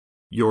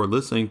You're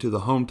listening to the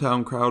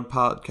Hometown Crowd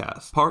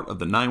Podcast, part of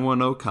the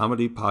 910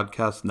 Comedy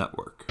Podcast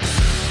Network.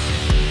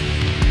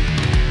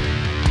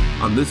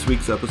 On this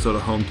week's episode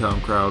of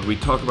Hometown Crowd, we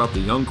talk about the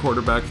young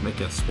quarterbacks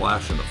making a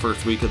splash in the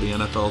first week of the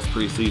NFL's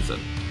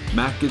preseason.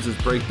 Matt gives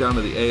his breakdown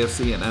of the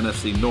AFC and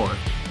NFC North,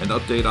 an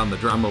update on the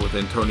drama with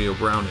Antonio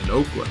Brown in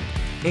Oakland,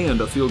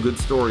 and a feel-good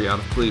story out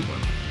of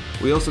Cleveland.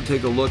 We also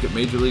take a look at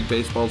Major League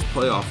Baseball's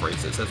playoff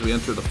races as we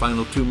enter the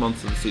final 2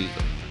 months of the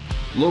season.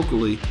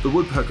 Locally, the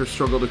Woodpeckers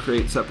struggle to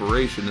create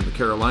separation in the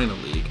Carolina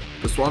League.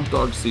 The Swamp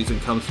Dogs season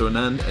comes to an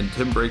end, and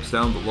Tim breaks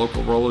down the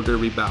local roller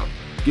derby bout.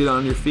 Get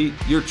on your feet,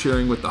 you're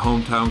cheering with the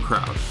Hometown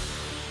Crowd.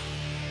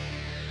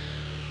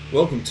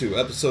 Welcome to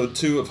episode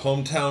 2 of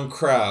Hometown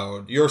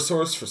Crowd, your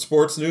source for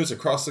sports news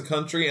across the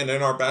country and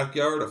in our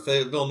backyard of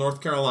Fayetteville, North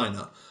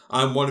Carolina.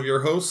 I'm one of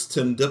your hosts,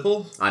 Tim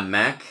Dipple. I'm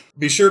Mac.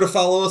 Be sure to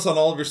follow us on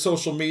all of your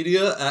social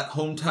media at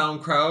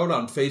Hometown Crowd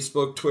on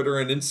Facebook, Twitter,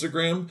 and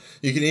Instagram.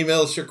 You can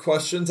email us your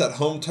questions at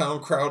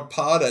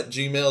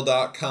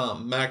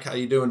hometowncrowdpod@gmail.com. Mac, how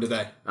you doing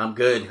today? I'm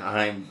good.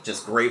 I'm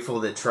just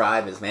grateful that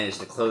Tribe has managed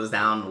to close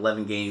down an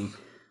 11-game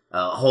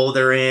hole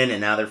they're in,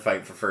 and now they're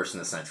fighting for first in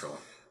the Central.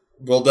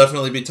 We'll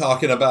definitely be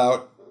talking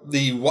about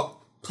the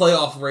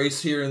playoff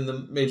race here in the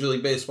Major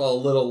League Baseball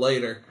a little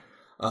later.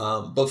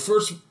 But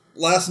first,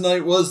 last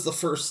night was the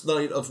first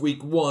night of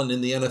Week 1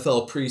 in the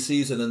NFL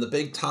preseason, and the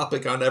big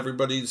topic on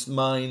everybody's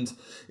mind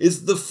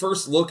is the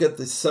first look at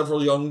the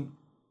several young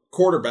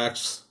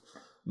quarterbacks.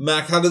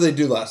 Mac, how did they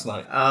do last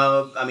night?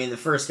 The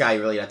first guy you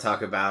really got to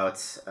talk about,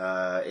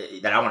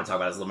 that I want to talk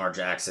about, is Lamar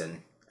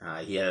Jackson.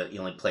 He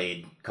only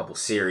played a couple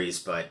series,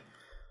 but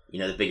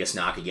the biggest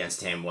knock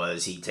against him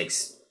was he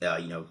takes,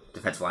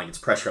 defensive line gets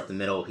pressure up the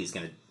middle, he's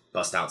going to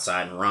bust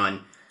outside and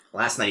run.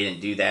 Last night he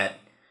didn't do that.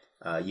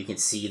 You can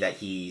see that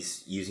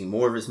he's using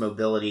more of his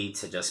mobility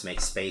to just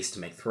make space to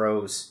make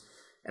throws,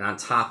 and on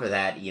top of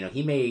that,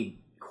 he made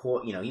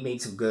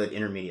some good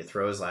intermediate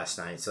throws last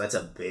night. So that's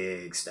a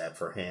big step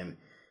for him,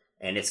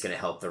 and it's going to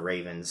help the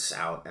Ravens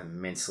out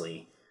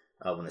immensely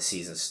when the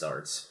season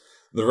starts.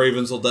 The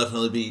Ravens will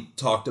definitely be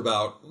talked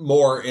about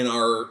more in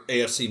our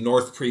AFC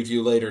North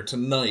preview later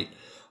tonight.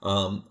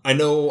 I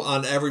know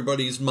on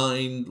everybody's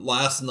mind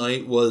last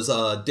night was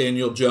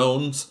Daniel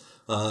Jones.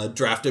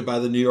 Drafted by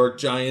the New York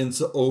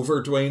Giants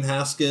over Dwayne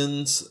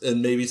Haskins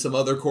and maybe some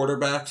other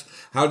quarterbacks.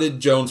 How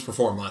did Jones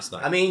perform last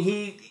night?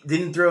 He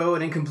didn't throw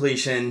an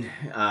incompletion.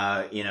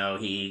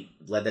 He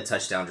led the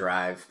touchdown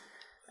drive.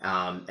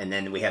 And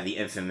then we have the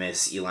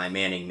infamous Eli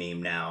Manning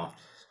meme now.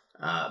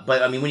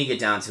 But when you get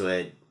down to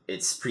it,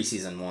 it's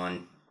preseason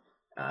 1.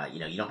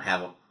 You don't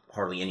have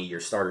hardly any of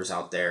your starters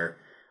out there.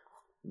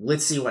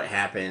 Let's see what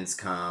happens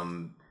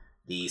come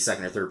the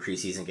second or third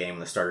preseason game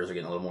when the starters are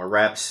getting a little more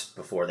reps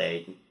before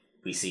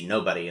we see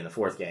nobody in the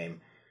fourth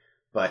game.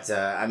 But,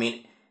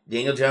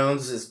 Daniel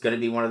Jones is going to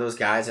be one of those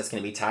guys that's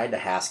going to be tied to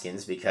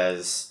Haskins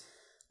because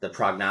the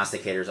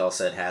prognosticators all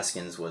said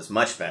Haskins was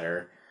much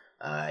better.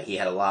 He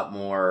had a lot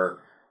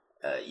more,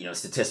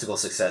 statistical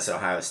success at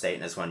Ohio State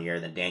in this 1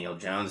 year than Daniel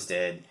Jones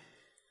did.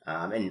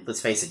 And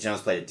let's face it, Jones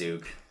played at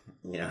Duke.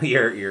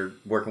 You're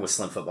working with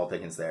slim football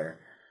pickings there.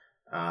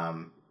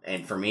 And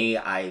for me,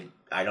 I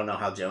don't know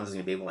how Jones is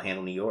going to be able to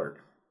handle New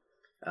York.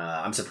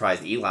 I'm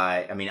surprised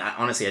Eli. I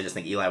just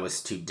think Eli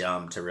was too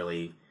dumb to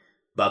really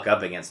buck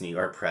up against New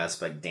York press.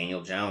 But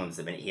Daniel Jones,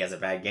 the minute he has a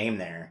bad game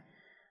there,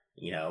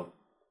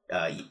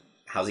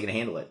 how's he going to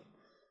handle it?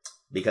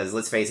 Because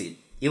let's face it,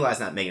 Eli's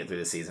not making it through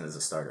the season as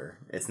a starter.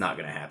 It's not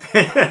going to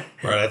happen.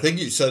 Right. I think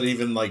you said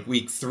even like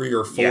week 3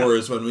 or 4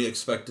 is when we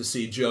expect to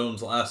see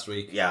Jones last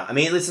week. Yeah.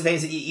 Let's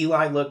face it,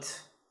 Eli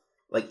looked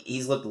like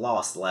he's looked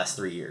lost the last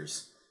 3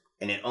 years.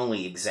 And it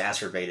only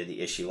exacerbated the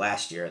issue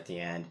last year at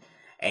the end.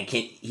 And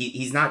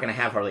he's not going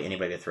to have hardly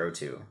anybody to throw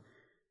to.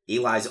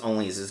 Eli's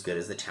only is as good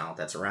as the talent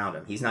that's around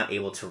him. He's not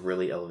able to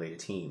really elevate a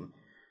team.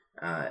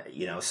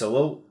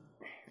 So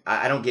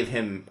I don't give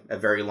him a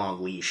very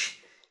long leash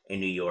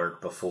in New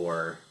York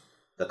before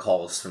the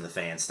calls from the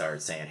fans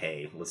start saying,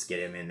 hey, let's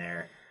get him in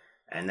there.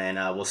 And then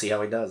we'll see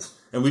how he does.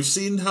 And we've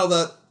seen how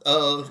that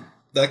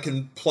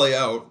can play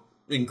out.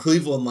 In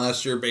Cleveland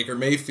last year, Baker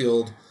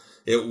Mayfield,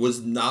 it was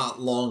not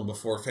long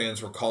before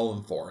fans were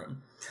calling for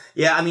him.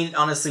 Yeah,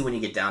 honestly, when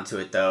you get down to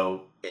it,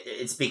 though,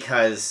 it's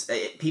because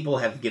people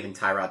have given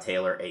Tyrod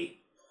Taylor a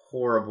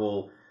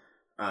horrible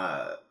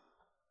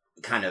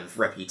kind of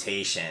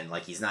reputation.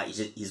 Like, he's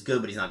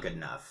good, but he's not good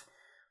enough.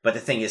 But the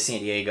thing is, San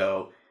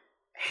Diego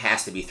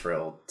has to be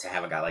thrilled to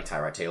have a guy like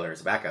Tyrod Taylor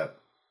as a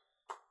backup.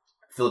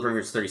 Philip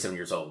Rivers is 37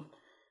 years old.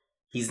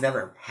 He's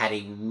never had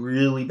a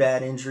really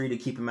bad injury to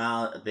keep him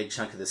out a big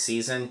chunk of the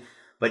season.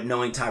 But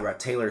knowing Tyrod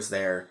Taylor's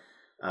there,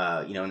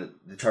 and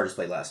the Chargers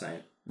played last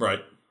night.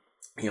 Right.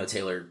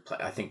 Taylor,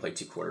 I think, played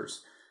 2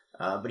 quarters.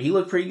 But he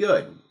looked pretty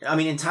good.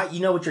 You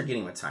know what you're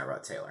getting with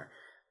Tyrod Taylor.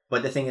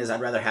 But the thing is,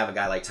 I'd rather have a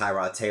guy like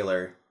Tyrod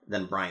Taylor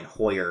than Brian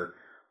Hoyer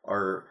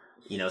or,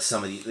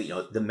 some of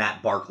the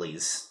Matt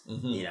Barkleys.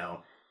 Mm-hmm.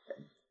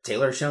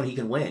 Taylor has shown he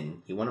can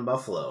win. He won in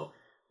Buffalo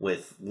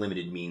with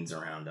limited means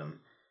around him.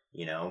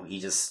 He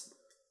just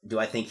Do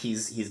I think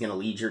he's going to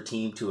lead your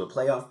team to a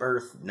playoff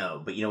berth?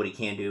 No, but you know what he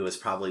can do is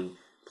probably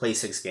play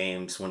 6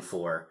 games, win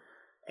 4,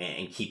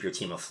 and keep your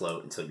team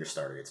afloat until your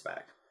starter gets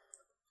back.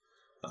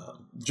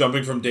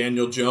 Jumping from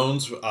Daniel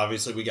Jones,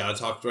 obviously we got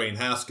to talk Dwayne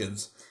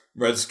Haskins.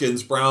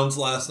 Redskins Browns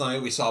last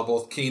night, we saw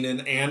both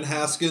Keenan and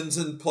Haskins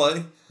in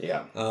play.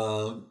 Yeah.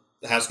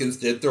 Haskins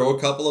did throw a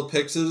couple of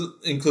picks,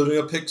 including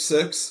a pick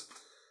 6,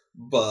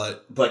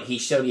 but he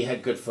showed he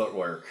had good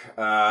footwork.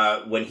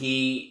 When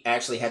he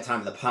actually had time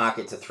in the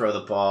pocket to throw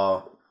the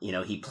ball,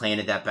 he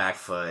planted that back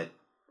foot.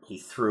 He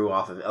threw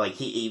off of it. Like,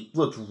 he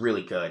looked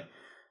really good.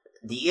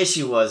 The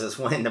issue is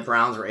when the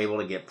Browns were able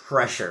to get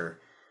pressure,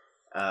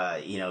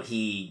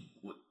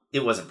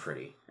 it wasn't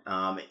pretty.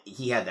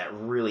 He had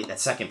that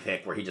second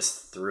pick where he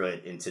just threw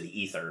it into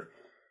the ether,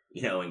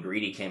 and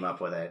Greedy came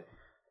up with it.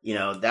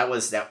 That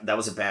was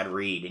a bad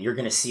read, and you're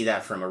going to see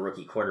that from a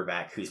rookie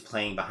quarterback who's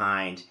playing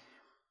behind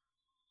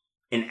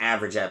an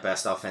average at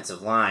best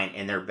offensive line,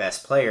 and their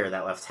best player,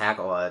 that left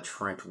tackle,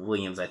 Trent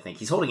Williams, I think,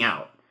 he's holding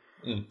out.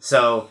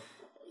 So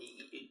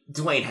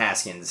Dwayne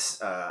Haskins,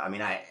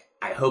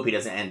 I hope he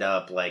doesn't end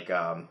up like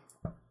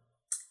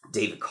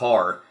David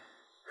Carr,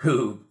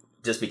 who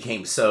just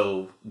became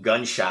so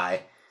gun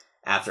shy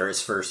after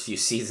his first few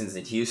seasons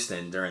in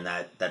Houston during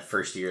that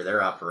first year of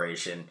their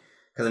operation.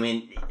 Because,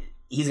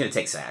 he's going to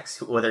take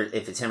sacks. Whether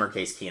if it's him or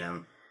Case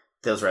Keenum,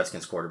 those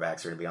Redskins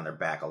quarterbacks are going to be on their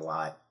back a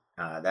lot.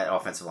 That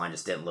offensive line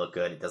just didn't look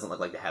good. It doesn't look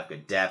like they have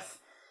good depth.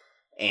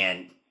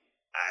 And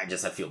I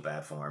feel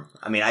bad for him.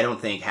 I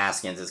don't think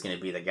Haskins is going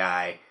to be the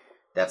guy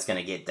that's going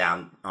to get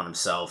down on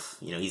himself.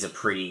 He's a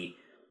pretty,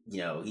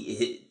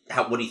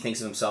 what he thinks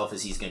of himself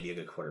is he's going to be a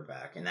good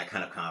quarterback. And that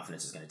kind of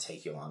confidence is going to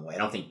take you a long way. I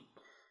don't think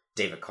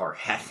David Carr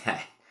had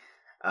that.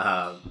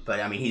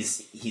 But he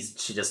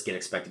should just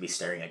expect to be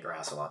staring at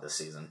grass a lot this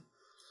season.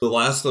 The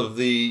last of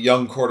the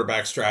young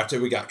quarterbacks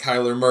drafted, we got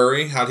Kyler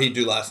Murray. How'd he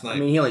do last night?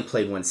 He only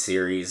played 1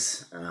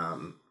 series.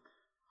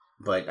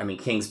 But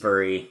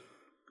Kingsbury,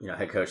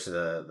 head coach of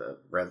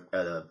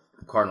the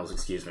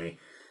Cardinals,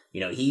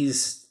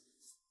 he's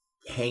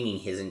hanging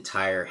his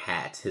entire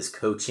hat. His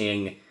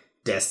coaching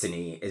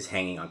destiny is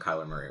hanging on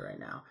Kyler Murray right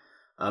now.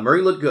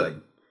 Murray looked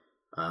good.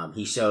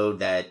 He showed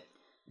that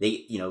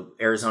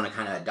Arizona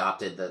kind of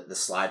adopted the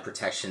slide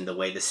protection the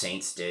way the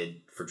Saints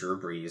did for Drew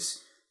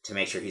Brees, to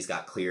make sure he's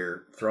got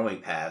clear throwing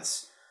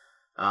paths,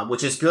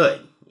 which is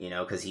good,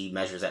 because he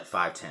measures at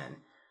 5'10".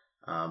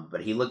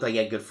 But he looked like he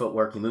had good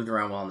footwork. He moved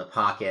around well in the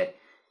pocket.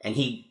 And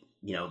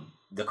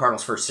the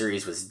Cardinals' first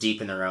series was deep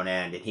in their own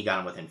end, and he got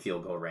him within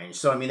field goal range.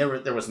 So,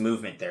 there was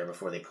movement there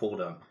before they pulled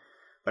him.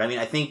 But,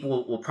 I think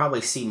we'll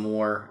probably see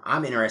more.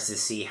 I'm interested to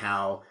see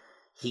how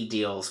he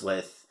deals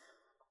with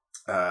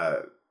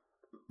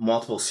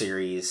multiple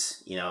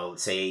series.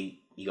 Say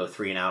you go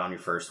 3 and out on your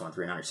first one,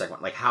 3 and out on your second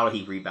one. Like, how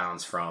he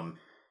rebounds from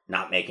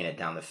not making it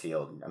down the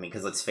field.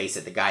 Because let's face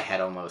it, the guy had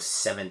almost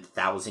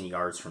 7,000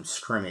 yards from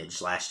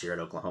scrimmage last year at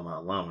Oklahoma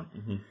alone.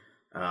 Mm-hmm.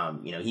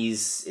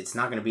 It's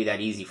not going to be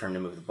that easy for him to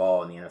move the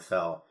ball in the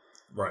NFL.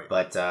 Right.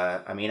 But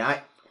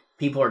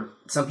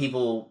some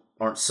people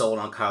aren't sold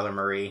on Kyler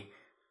Murray.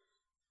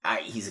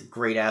 He's a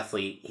great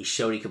athlete. He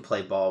showed he could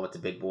play ball with the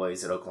big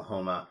boys at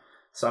Oklahoma.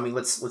 So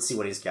let's see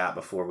what he's got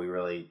before we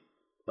really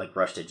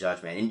rush to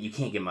judgment. And you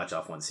can't get much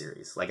off 1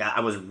 series.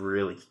 I was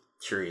really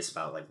curious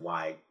about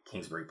why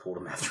Kingsbury pulled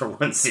him after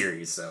 1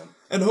 series. So,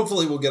 and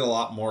hopefully we'll get a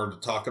lot more to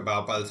talk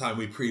about by the time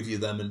we preview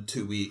them in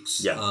 2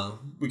 weeks. Yeah,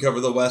 we cover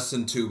the West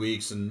in 2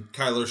 weeks, and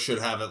Kyler should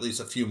have at least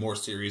a few more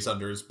series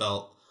under his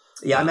belt.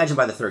 Yeah, I imagine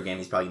by the 3rd game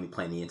he's probably gonna be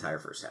playing the entire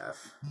first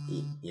half.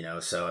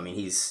 So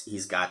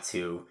he's got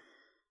to.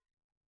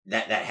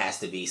 That has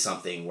to be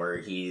something where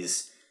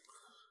he's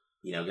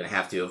going to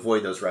have to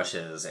avoid those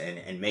rushes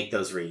and make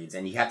those reads.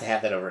 And you have to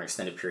have that over an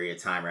extended period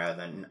of time rather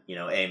than,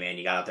 hey, man,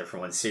 you got out there for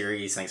 1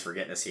 series. Thanks for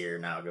getting us here.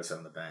 Now go sit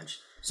on the bench.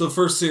 So the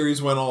first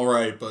series went all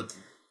right, but...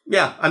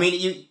 Yeah,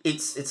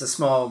 it's a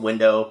small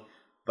window,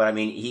 but,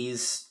 he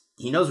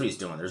knows what he's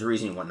doing. There's a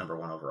reason he went number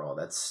 1 overall.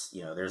 That's,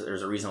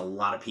 there's a reason a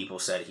lot of people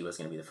said he was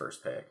going to be the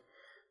first pick.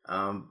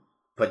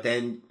 But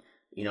then,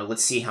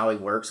 let's see how he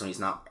works when he's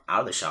not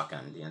out of the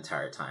shotgun the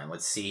entire time.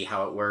 Let's see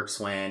how it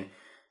works when,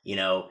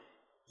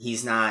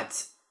 he's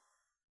not,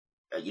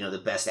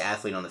 the best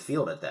athlete on the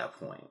field at that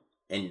point.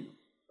 And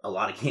a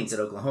lot of games at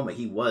Oklahoma,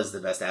 he was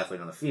the best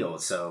athlete on the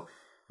field. So,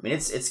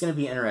 it's going to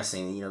be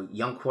interesting.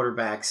 Young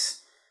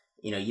quarterbacks,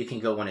 you can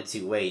go 1 of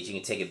 2 ways. You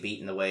can take a beat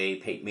in the way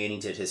Peyton Manning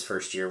did his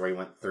first year where he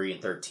went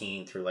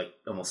 3-13 through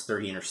almost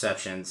 30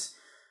 interceptions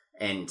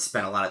and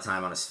spent a lot of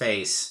time on his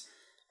face.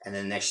 And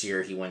then next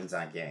year he wins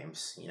on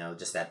games,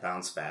 just that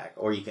bounce back.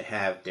 Or you could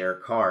have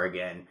Derek Carr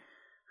again,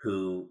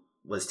 who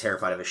was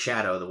terrified of a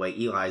shadow the way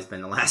Eli's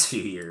been the last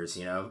few years,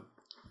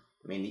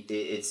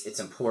 it's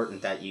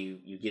important that you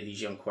give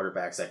these young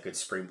quarterbacks that good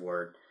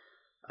springboard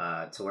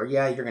to where,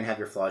 you're going to have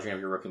your flaws, you're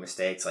going to have your rookie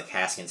mistakes like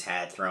Haskins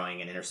had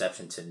throwing an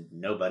interception to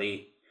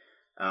nobody.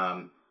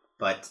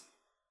 But,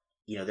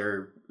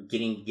 they're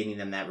getting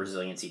them that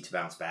resiliency to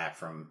bounce back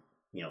from,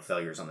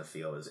 failures on the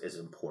field is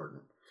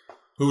important.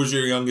 Who was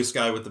your youngest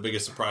guy with the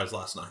biggest surprise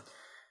last night?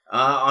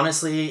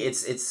 Honestly,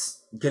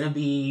 it's gonna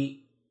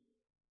be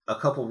a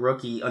couple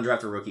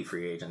undrafted rookie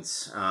free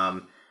agents.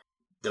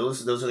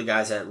 Those are the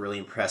guys that really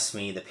impressed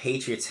me. The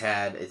Patriots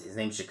had, his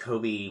name's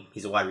Jacoby.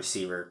 He's a wide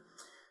receiver.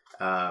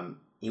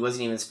 He was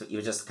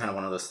just kind of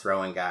one of those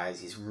throwing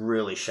guys. He's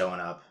really showing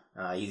up.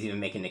 He's even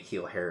making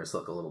N'Keal Harris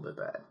look a little bit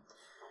bad.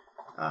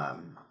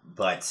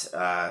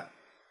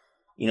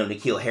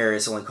 N'Keal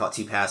Harris only caught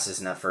 2 passes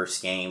in that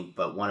first game,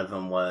 but one of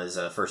them was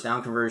a first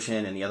down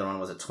conversion, and the other one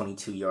was a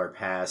 22-yard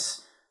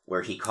pass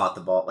where he caught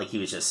the ball. Like, he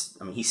was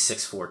just, he's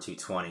 6'4",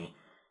 220.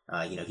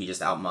 He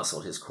just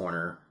outmuscled his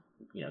corner,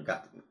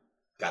 got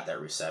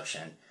that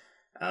reception.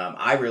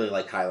 I really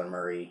like Kyler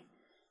Murray.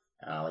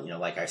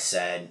 Like I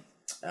said,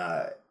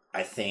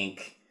 I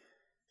think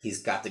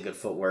he's got the good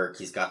footwork.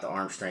 He's got the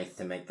arm strength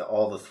to make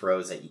all the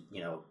throws that,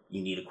 you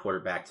need a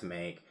quarterback to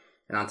make.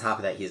 And on top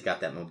of that, he's got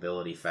that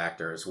mobility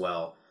factor as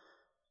well.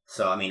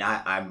 So,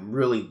 I'm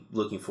really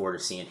looking forward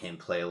to seeing him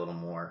play a little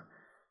more.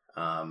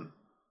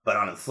 But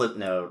on a flip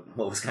note,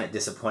 what was kind of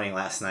disappointing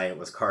last night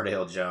was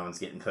Cardale Jones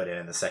getting put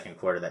in the second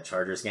quarter of that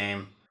Chargers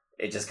game.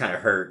 It just kind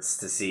of hurts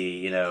to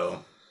see,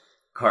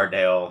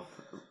 Cardale,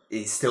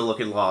 he's still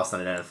looking lost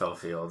on an NFL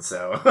field.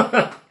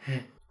 So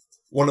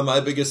one of my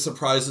biggest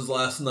surprises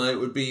last night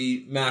would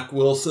be Mack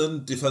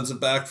Wilson, defensive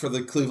back for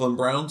the Cleveland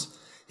Browns.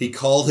 He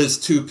called his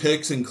 2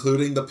 picks,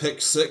 including the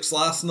pick 6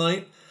 last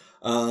night.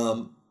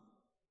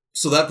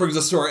 So that brings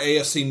us to our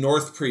AFC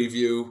North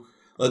preview.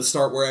 Let's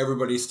start where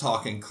everybody's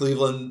talking.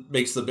 Cleveland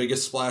makes the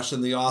biggest splash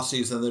in the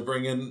offseason. They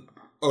bring in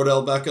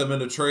Odell Beckham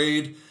in a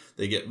trade.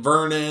 They get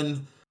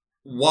Vernon.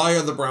 Why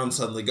are the Browns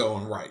suddenly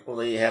going right? Well,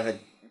 they have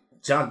it.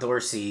 John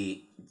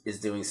Dorsey is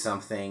doing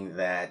something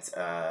that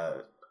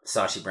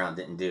Sashi Brown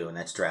didn't do, and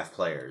that's draft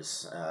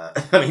players.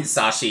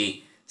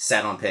 Sashi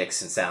sat on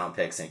picks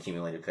and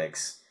accumulated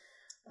picks.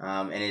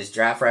 And his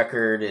draft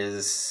record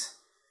is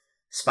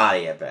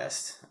spotty at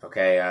best.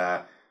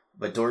 Okay,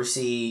 but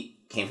Dorsey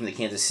came from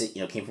Kansas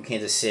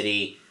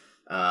City,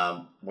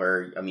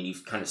 where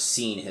you've kind of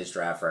seen his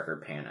draft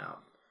record pan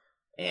out,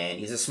 and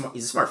he's a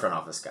smart front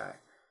office guy.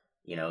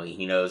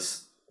 He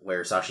knows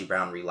where Sashi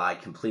Brown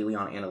relied completely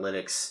on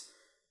analytics.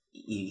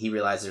 He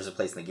realized there's a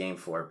place in the game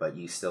for it, but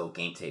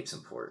game tape's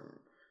important.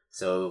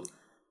 So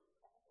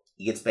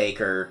he gets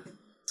Baker,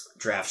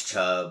 drafts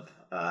Chubb,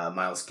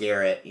 Myles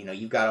Garrett.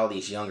 You've got all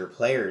these younger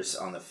players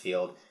on the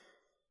field.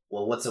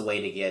 Well, what's a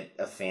way to get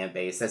a fan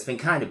base that's been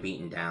kind of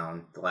beaten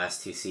down the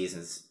last 2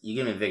 seasons? You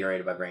get them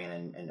invigorated by bringing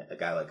in a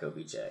guy like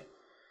OBJ.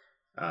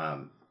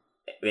 And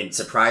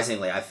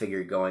surprisingly, I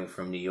figured going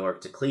from New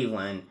York to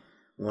Cleveland,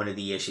 one of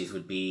the issues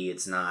would be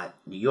it's not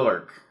New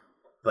York,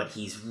 but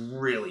he's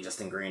really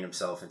just ingrained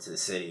himself into the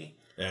city.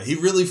 Yeah, he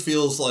really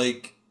feels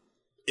like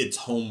it's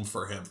home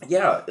for him.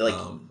 Yeah,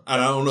 I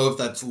don't know if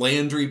that's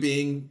Landry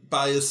being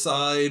by his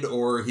side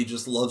or he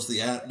just loves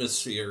the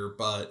atmosphere,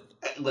 but...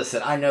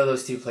 Listen, I know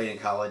those two played in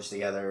college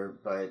together,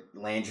 but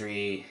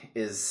Landry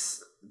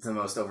is the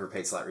most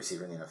overpaid slot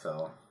receiver in the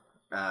NFL.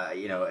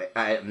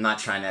 I'm not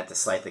trying to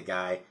slight the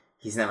guy.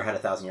 He's never had a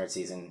 1,000-yard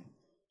season.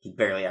 He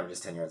barely averages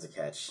 10 yards a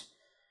catch.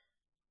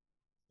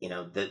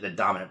 The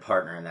dominant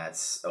partner, and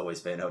that's always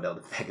been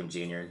Odell Beckham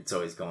Jr. It's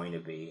always going to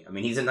be.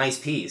 He's a nice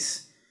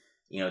piece.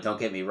 Don't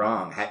get me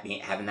wrong.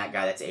 Having that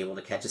guy that's able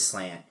to catch a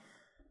slant.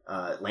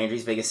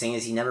 Landry's biggest thing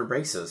is he never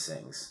breaks those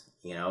things.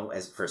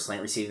 As for a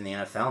slant receiver in the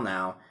NFL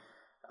now,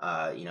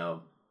 I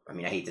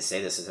hate to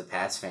say this as a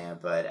Pats fan,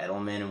 but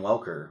Edelman and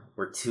Welker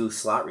were 2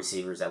 slot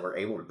receivers that were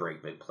able to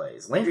break big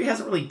plays. Landry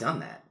hasn't really done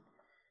that.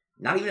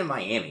 Not even in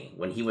Miami,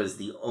 when he was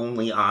the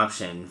only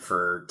option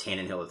for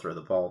Tannehill to throw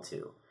the ball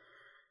to.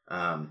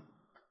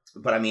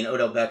 But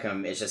Odell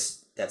Beckham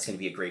is that's going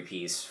to be a great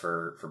piece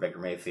for Baker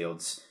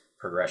Mayfield's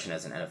progression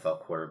as an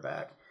NFL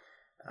quarterback.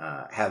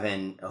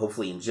 Having,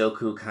 hopefully,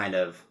 Njoku kind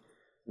of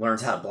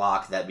learns how to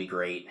block, that'd be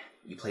great.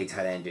 You play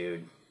tight end,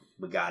 dude.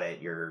 We got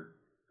it. You're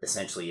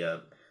essentially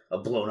a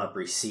blown-up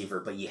receiver,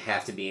 but you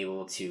have to be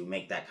able to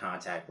make that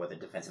contact with a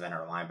defensive end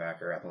or a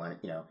linebacker at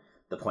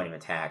the point of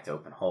attack to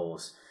open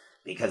holes.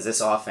 Because this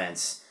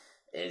offense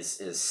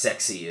is as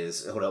sexy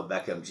as Odell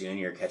Beckham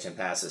Jr. catching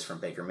passes from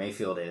Baker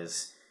Mayfield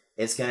is.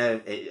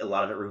 A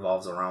lot of it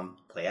revolves around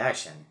play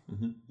action.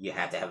 Mm-hmm. You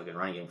have to have a good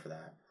running game for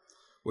that.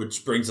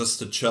 Which brings us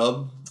to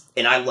Chubb.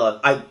 And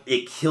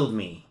it killed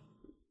me.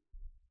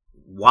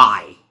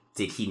 Why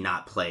did he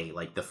not play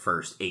the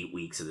first 8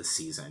 weeks of the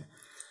season?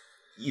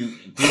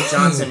 Duke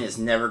Johnson is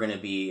never going to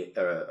be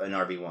an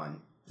RB1.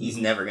 He's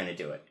never going to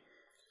do it.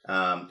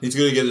 He's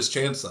going to get his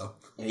chance, though.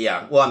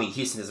 Yeah. Well,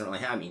 Houston doesn't really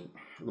have...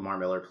 Lamar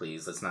Miller,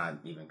 please. Let's not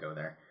even go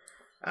there.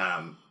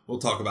 We'll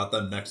talk about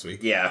them next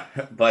week. Yeah.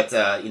 But,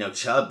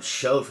 Chubb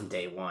showed from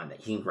day one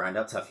that he can grind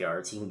up tough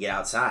yards. He can get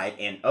outside.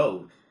 And,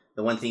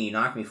 the one thing you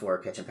knocked me for,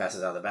 catching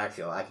passes out of the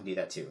backfield, I can do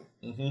that too.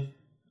 Mm-hmm.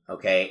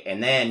 Okay.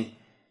 And then...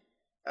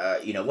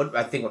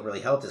 what really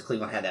helped is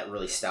Cleveland had that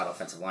really stout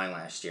offensive line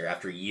last year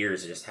after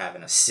years of just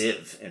having a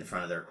sieve in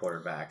front of their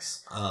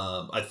quarterbacks.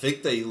 I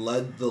think they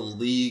led the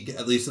league,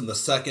 at least in the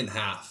second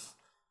half,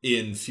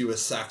 in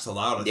fewest sacks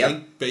allowed. I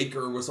think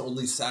Baker was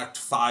only sacked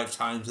 5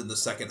 times in the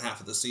second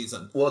half of the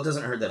season. Well, it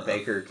doesn't hurt that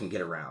Baker can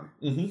get around.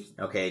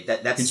 Mm-hmm. Okay,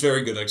 that's he's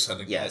very good at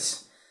extending.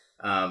 Yes,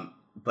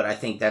 but I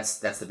think that's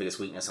the biggest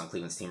weakness on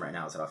Cleveland's team right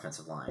now is that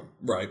offensive line.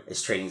 Right,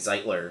 it's trading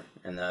Zeitler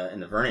in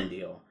the Vernon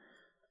deal.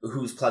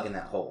 Who's plugging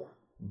that hole?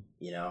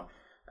 You know,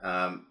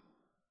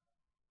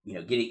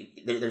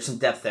 there's some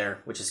depth there,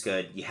 which is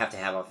good. You have to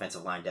have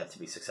offensive line depth to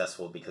be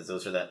successful because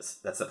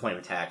that's the point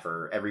of attack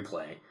for every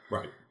play.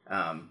 Right.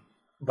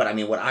 But I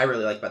mean, what I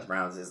really like about the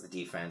Browns is the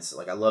defense.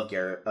 Like I love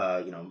Garrett.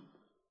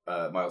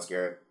 Myles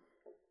Garrett.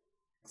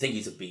 I think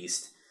he's a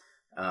beast.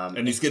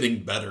 And he's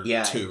getting better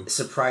too.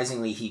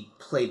 Surprisingly, he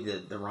played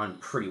the run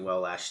pretty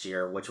well last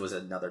year, which was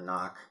another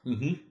knock.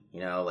 Mm-hmm. You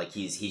know, like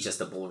he's just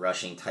a bull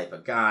rushing type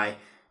of guy.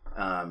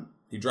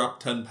 He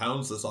dropped 10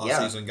 pounds this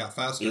offseason, got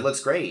faster. He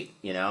looks great,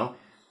 you know.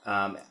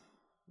 That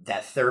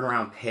 3rd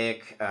round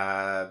pick,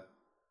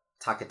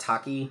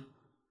 Takataki.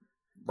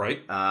 Right.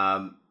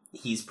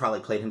 He's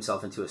probably played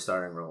himself into a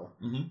starting role.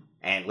 Mm-hmm.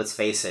 And let's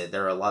face it,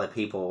 there are a lot of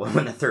people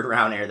in the 3rd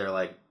round here, they're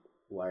like,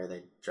 why are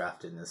they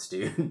drafting this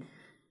dude?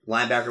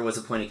 Linebacker was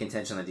a point of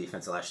contention on the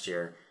defense last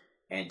year,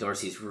 and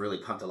Dorsey's really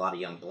pumped a lot of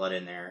young blood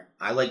in there.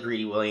 I like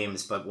Greedy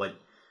Williams, but what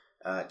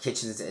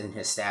Kitchens and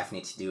his staff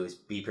need to do is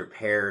be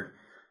prepared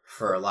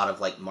for a lot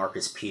of like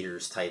Marcus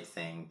Peters type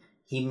thing.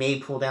 He may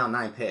pull down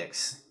 9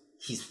 picks.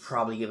 He's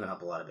probably given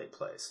up a lot of big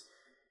plays.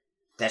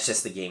 That's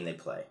just the game they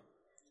play.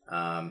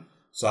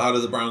 So how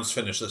do the Browns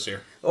finish this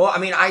year? Well, I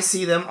mean, I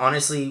see them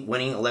honestly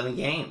winning 11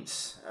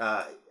 games.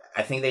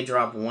 I think they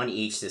drop 1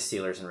 each to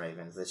Steelers and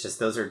Ravens. It's just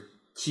those are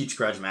huge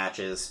grudge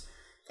matches,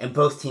 and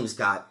both teams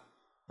got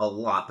a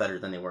lot better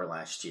than they were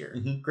last year.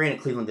 Mm-hmm.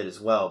 Granted, Cleveland did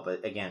as well,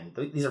 but again,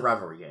 these are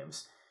rivalry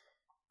games.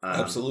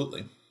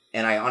 Absolutely.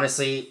 And I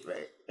honestly,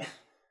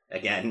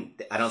 again,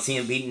 I don't see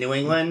him beating New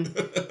England,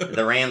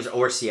 the Rams,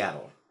 or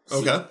Seattle.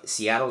 Okay.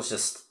 Seattle's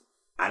just,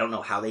 I don't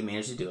know how they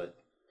managed to do it.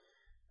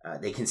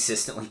 They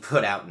consistently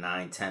put out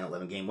 9, 10,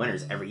 11 game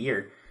winners every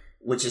year,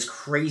 which is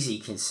crazy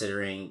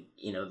considering,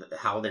 you know,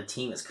 how their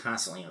team is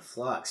constantly in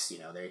flux. You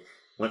know, they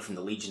went from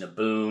the Legion of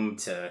Boom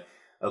to,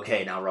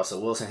 okay, now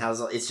Russell Wilson.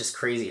 It's just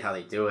crazy how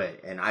they do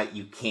it. And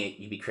you'd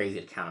be crazy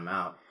to count them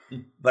out.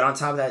 But on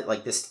top of that,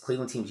 like this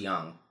Cleveland team's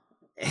young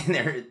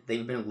and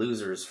they've been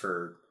losers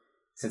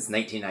since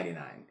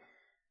 1999.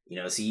 You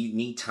know, so you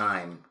need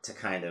time to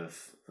kind of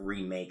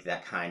remake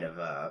that kind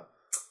of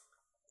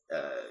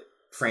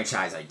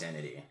franchise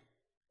identity,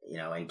 you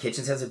know, and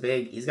Kitchens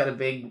he's got a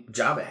big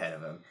job ahead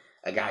of him.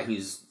 A guy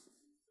whose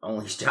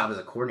only job as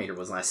a coordinator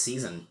was last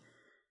season,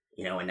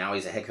 you know, and now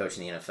he's a head coach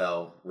in the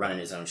NFL running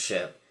his own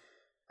ship.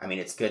 I mean,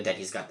 it's good that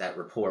he's got that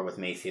rapport with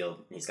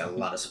Mayfield. He's got a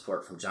lot of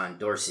support from John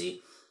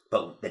Dorsey,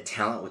 but the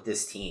talent with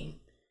this team,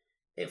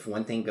 if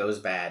one thing goes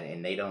bad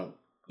and they don't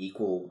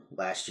equal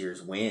last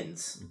year's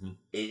wins,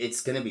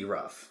 it's going to be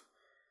rough.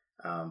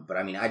 But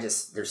I mean,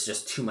 there's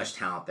just too much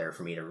talent there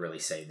for me to really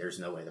say there's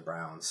no way the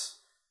Browns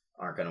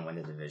aren't going to win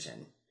the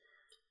division.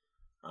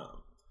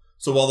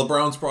 So while the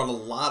Browns brought a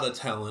lot of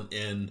talent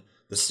in,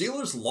 the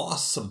Steelers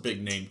lost some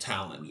big name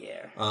talent.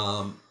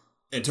 Yeah.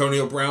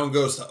 Antonio Brown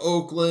goes to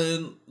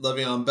Oakland.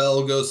 Le'Veon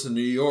Bell goes to New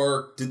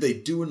York. Did they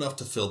do enough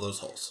to fill those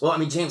holes? Well, I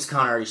mean, James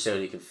Conner already showed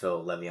he could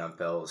fill Le'Veon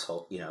Bell's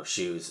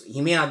shoes.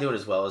 He may not do it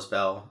as well as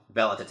Bell.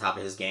 Bell at the top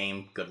of his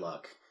game. Good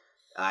luck.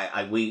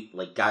 We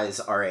guys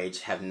our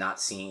age have not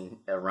seen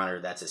a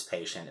runner that's as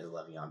patient as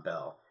Le'Veon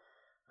Bell.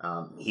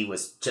 He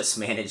was just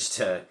managed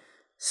to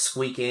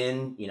squeak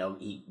in. You know,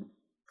 he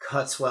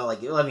cuts well.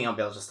 Like Le'Veon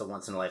Bell's just a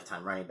once in a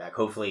lifetime running back.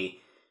 Hopefully,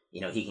 you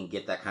know, he can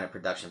get that kind of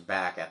production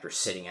back after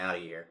sitting out a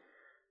year.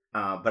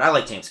 But I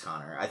like James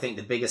Conner. I think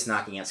the biggest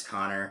knock against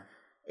Conner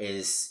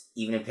is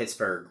even in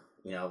Pittsburgh,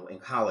 you know, in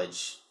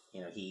college,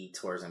 you know, he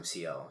tore his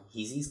MCL.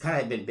 He's kind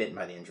of been bitten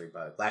by the injury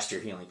bug. Last year,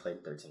 he only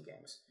played 13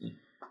 games.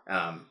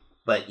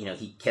 But, you know,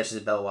 he catches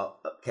the ball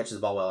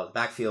well out of the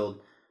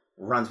backfield,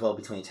 runs well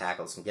between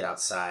tackles, can get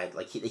outside.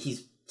 Like,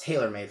 he's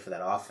tailor-made for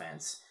that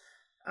offense.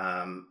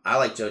 I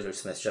like JoJo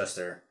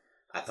Smith-Schuster.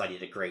 I thought he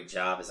did a great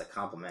job as a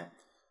compliment.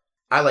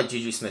 I like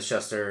Juju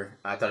Smith-Schuster.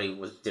 I thought he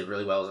did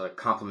really well as a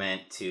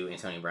compliment to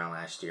Antonio Brown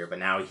last year, but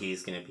now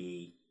he's going to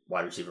be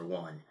wide receiver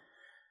 1.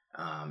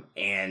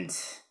 And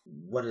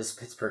what does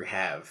Pittsburgh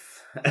have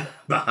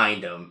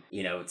behind him,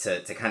 you know,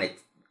 to kind of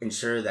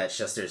ensure that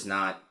Schuster's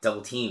not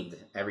double teamed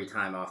every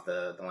time off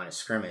the line of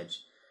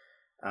scrimmage?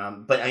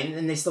 But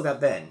and they still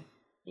got Ben,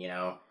 you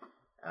know.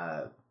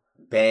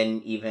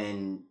 Ben,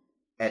 even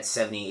at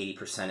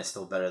 70-80%, is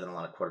still better than a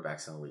lot of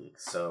quarterbacks in the league.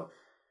 So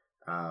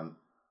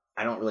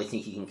I don't really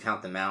think you can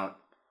count them out.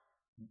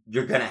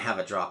 You're going to have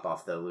a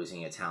drop-off, though,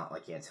 losing a talent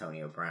like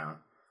Antonio Brown.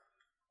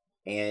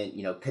 And,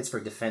 you know,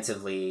 Pittsburgh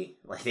defensively,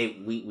 like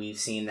we've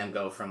seen them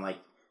go from, like,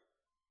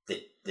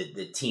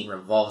 the team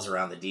revolves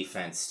around the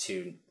defense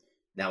to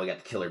now we got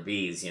the killer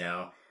bees, you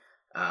know.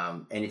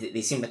 And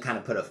they seem to kind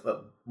of put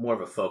more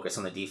of a focus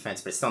on the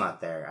defense, but it's still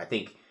not there. I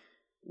think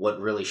what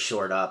really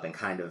shored up and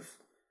kind of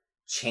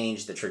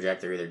changed the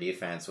trajectory of their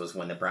defense was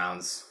when the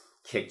Browns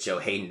kicked Joe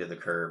Hayden to the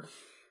curb.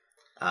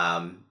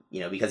 You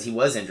know, because he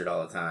was injured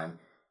all the time.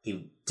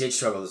 he did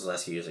struggle those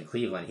last few years in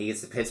Cleveland. He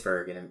gets to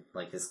Pittsburgh, and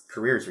like his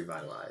career is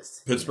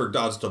revitalized. Pittsburgh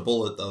dodged a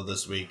bullet though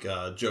this week.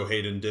 Joe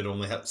Hayden did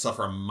only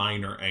suffer a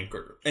minor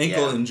ankle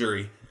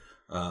injury,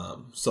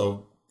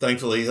 so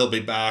thankfully he'll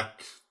be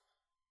back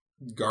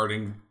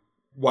guarding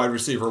wide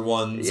receiver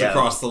ones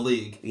across the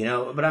league.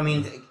 But I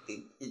mean,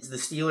 it's the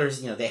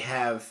Steelers. They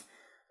have,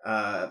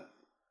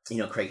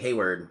 Craig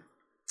Hayward,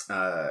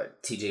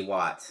 T.J.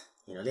 Watt.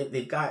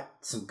 They've got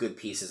some good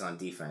pieces on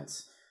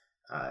defense.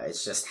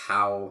 It's just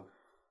how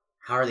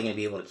are they going to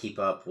be able to keep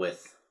up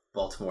with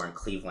Baltimore and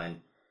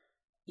Cleveland,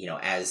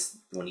 as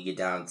when you get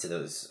down to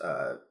those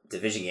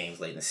division games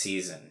late in the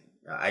season.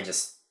 I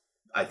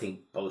think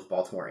both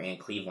Baltimore and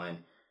Cleveland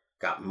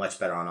got much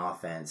better on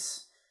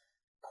offense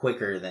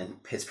quicker than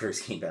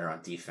Pittsburgh's getting better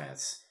on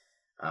defense.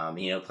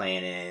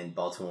 Playing in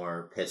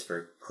Baltimore,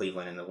 Pittsburgh,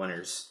 Cleveland in the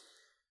winters,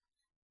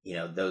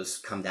 those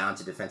come down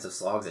to defensive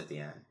slogs at the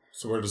end.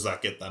 So where does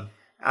that get them?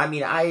 I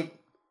mean,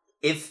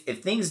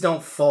 if things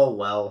don't fall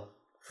well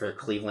for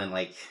Cleveland,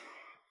 like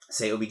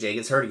say OBJ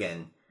gets hurt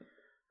again,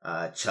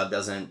 Chubb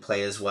doesn't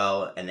play as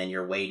well, and then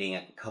you're waiting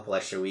a couple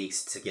extra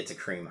weeks to get to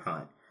Kareem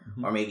Hunt,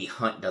 or maybe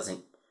Hunt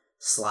doesn't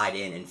slide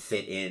in and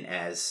fit in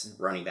as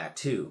running back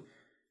too.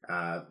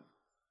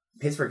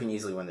 Pittsburgh can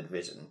easily win the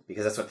division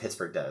because that's what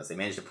Pittsburgh does. They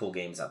manage to pull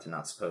games out they're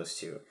not supposed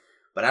to,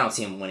 but I don't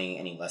see them winning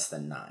any less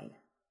than 9.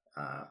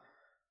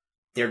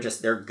 They're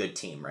a good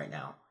team right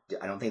now.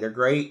 I don't think they're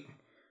great,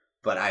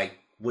 but I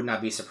would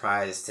not be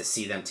surprised to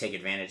see them take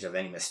advantage of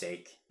any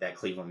mistake that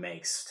Cleveland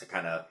makes to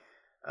kind of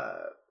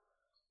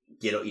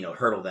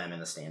hurdle them in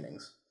the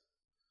standings.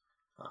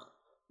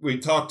 We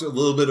talked a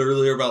little bit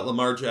earlier about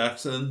Lamar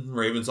Jackson,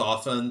 Ravens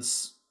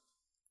offense.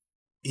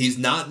 He's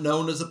not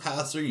known as a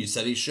passer. You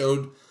said he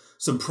showed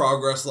some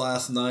progress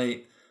last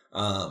night.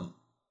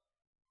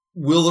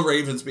 Will the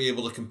Ravens be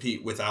able to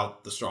compete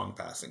without the strong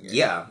passing game?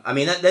 Yeah, I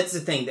mean, that's the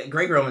thing.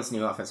 Greg Roman's the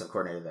new offensive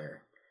coordinator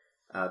there.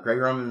 Greg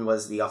Roman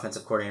was the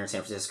offensive coordinator in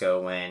San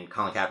Francisco when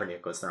Colin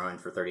Kaepernick was throwing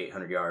for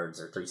 3,800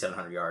 yards or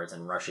 3,700 yards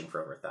and rushing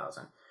for over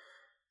 1,000.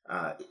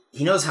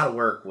 He knows how to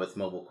work with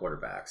mobile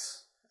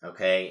quarterbacks,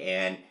 okay?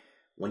 And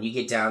when you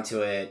get down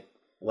to it,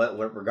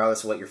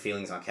 regardless of what your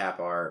feelings on Cap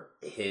are,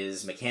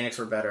 his mechanics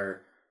were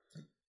better.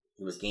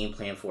 He was game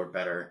planned for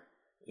better.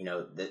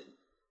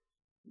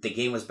 The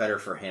game was better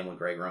for him when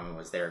Greg Roman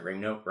was there.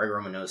 Greg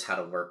Roman knows how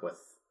to work with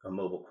a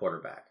mobile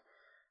quarterback.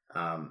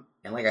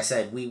 And like I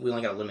said, we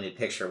only got a limited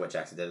picture of what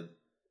Jackson did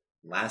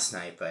last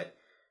night, but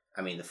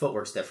I mean, the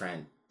footwork's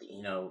different.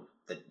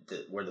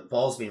 Where the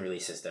ball's being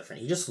released is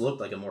different. He just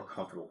looked like a more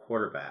comfortable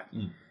quarterback.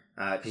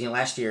 Because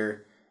last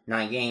year,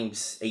 8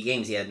 games,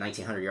 he had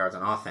 1,900 yards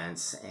on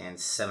offense, and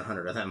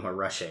 700 of them were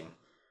rushing,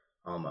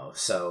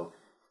 almost. So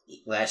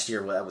last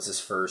year, that was his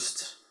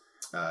first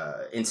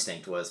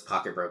instinct was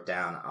pocket broke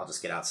down. I'll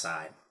just get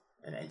outside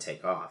and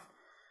take off.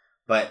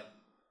 But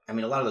I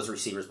mean, a lot of those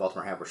receivers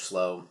Baltimore had were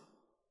slow.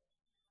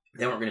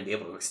 They weren't going to be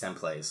able to extend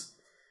plays.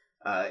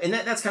 And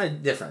that's kind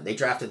of different. They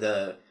drafted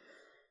the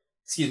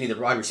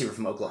wide receiver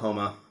from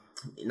Oklahoma.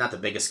 Not the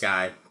biggest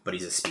guy, but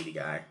he's a speedy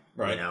guy.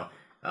 Right.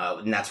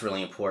 And that's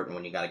really important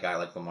when you got a guy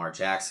like Lamar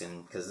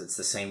Jackson, because it's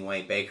the same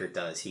way Baker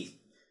does. He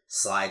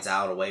slides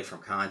out away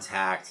from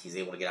contact. He's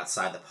able to get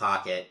outside the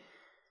pocket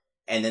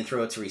and then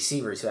throw it to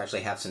receivers who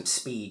actually have some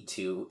speed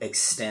to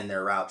extend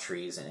their route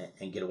trees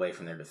and get away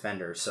from their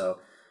defenders. So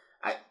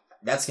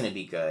that's going to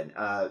be good.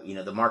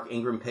 The Mark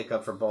Ingram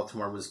pickup for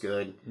Baltimore was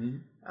good.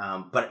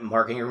 But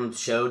Mark Ingram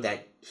showed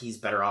that he's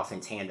better off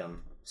in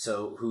tandem.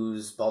 So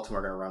who's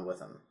Baltimore going to run with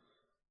him?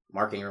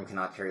 Mark Ingram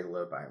cannot carry the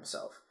load by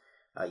himself.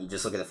 You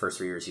just look at the first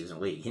 3 years he was in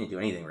the league. He didn't do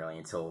anything really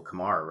until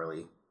Kamara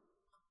really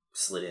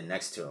slid in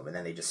next to him. And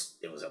then it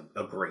was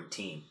a great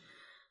team.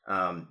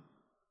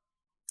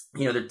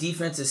 Their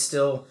defense is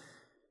still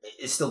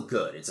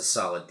good. It's a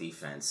solid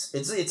defense.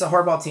 It's a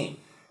hardball team.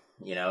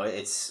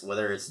 It's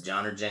whether it's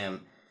John or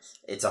Jim,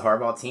 it's a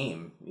hardball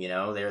team.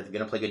 They're going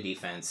to play good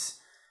defense.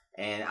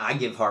 And I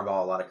give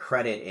Harbaugh a lot of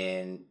credit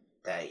in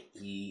that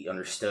he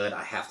understood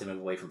I have to move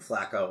away from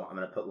Flacco. I'm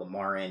going to put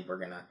Lamar in. We're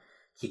going to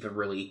keep a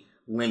really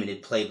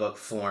limited playbook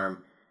for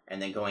him.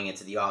 And then going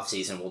into the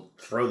offseason, we'll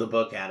throw the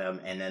book at him.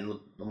 And then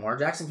Lamar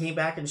Jackson came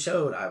back and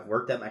showed I've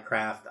worked at my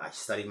craft. I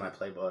studied my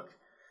playbook,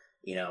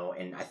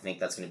 and I think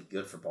that's going to be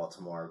good for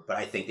Baltimore. But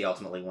I think they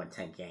ultimately won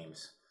 10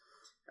 games.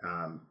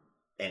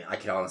 And I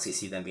could honestly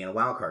see them being a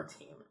wild card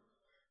team.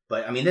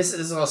 But, I mean, this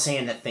is all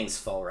saying that things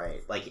fall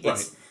right. Like,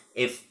 it's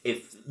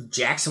if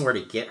Jackson were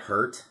to get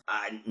hurt,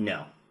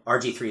 no.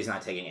 RG3 is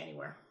not taking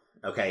anywhere.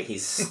 Okay,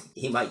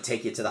 he might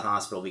take you to the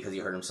hospital because he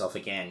hurt himself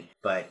again,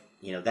 but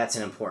that's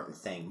an important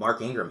thing.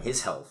 Mark Ingram,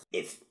 his health,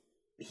 if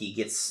he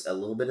gets a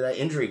little bit of that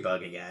injury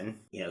bug again,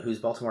 who's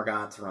Baltimore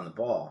got to run the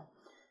ball?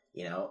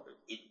 A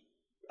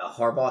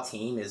Harbaugh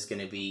team is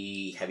going to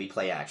be heavy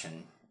play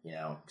action.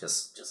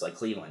 Just like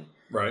Cleveland.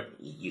 Right.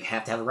 You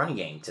have to have a running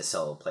game to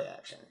sell play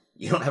action.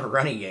 You don't have a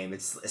running game,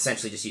 it's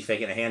essentially just you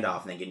faking a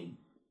handoff and then getting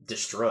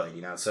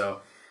destroyed.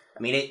 So I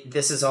mean,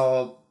 this is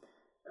all.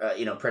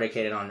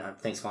 Predicated on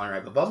things falling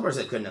right. But Baltimore's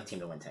a good enough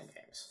team to win 10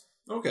 games.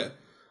 Okay.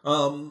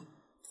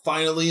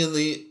 finally in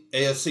the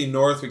AFC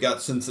North, we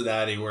got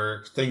Cincinnati,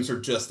 where things are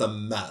just a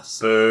mess.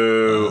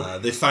 Boo.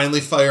 They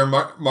finally fire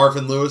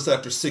Marvin Lewis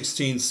after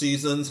 16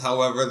 seasons.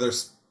 However, they're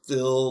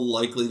still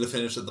likely to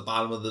finish at the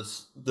bottom of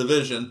this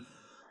division.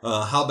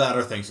 How bad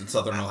are things in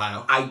Southern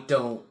Ohio? I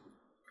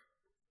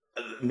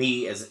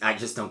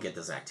just don't get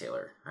the Zach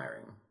Taylor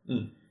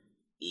hiring.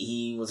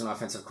 He was an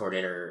offensive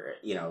coordinator,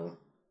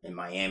 in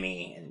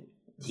Miami, and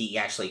he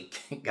actually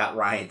got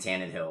Ryan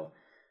Tannehill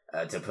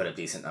to put up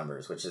decent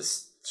numbers, which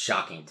is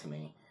shocking to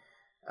me.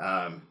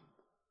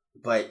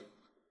 But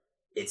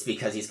it's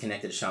because he's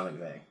connected to Sean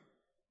McVay.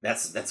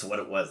 That's what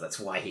it was. That's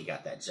why he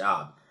got that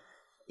job.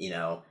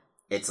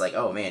 It's like,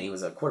 oh man, he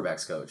was a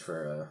quarterback's coach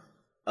for a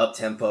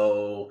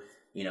up-tempo,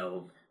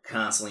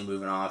 constantly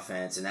moving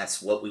offense, and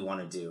that's what we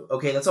want to do.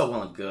 Okay, that's all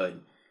well and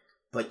good,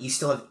 but you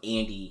still have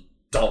Andy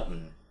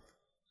Dalton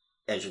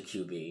as your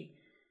QB.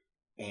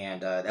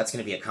 And that's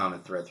going to be a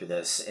common thread through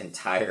this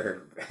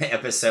entire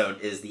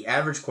episode is the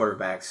average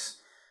quarterbacks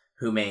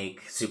who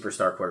make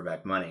superstar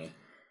quarterback money.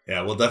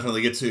 Yeah, we'll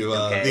definitely get to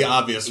the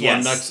obvious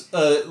one next in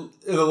a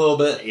little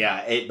bit.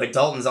 Yeah, but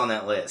Dalton's on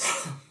that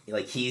list.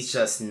 He's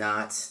just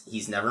not.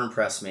 He's never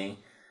impressed me.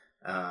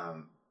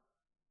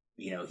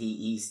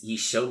 He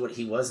showed what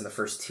he was in the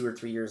first 2 or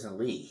 3 years in the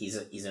league.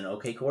 He's an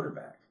okay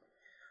quarterback.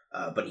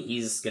 But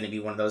he's going to be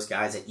one of those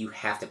guys that you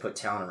have to put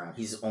talent around.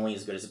 He's only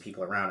as good as the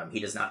people around him. He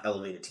does not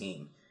elevate a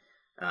team.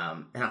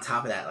 And on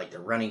top of that, the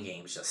running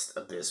game is just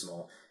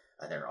abysmal.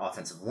 Their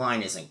offensive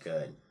line isn't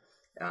good.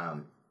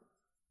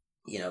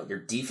 Their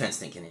defense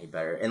didn't get any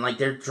better. And,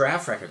 their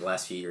draft record the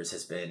last few years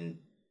has been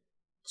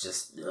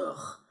just,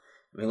 ugh.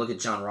 I mean, look at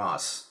John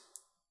Ross.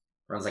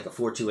 Runs a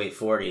 4.28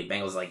 40.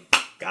 Bengals,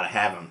 gotta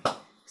have him.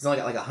 He's only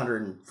got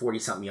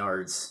 140-something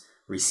yards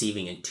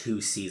receiving in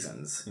 2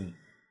 seasons.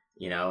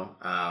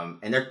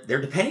 And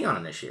they're depending on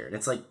him this year. And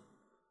it's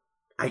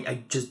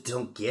I just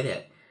don't get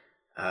it.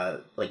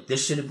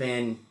 This should have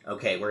been,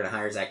 okay, we're going to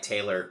hire Zach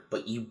Taylor,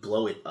 but you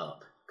blow it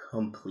up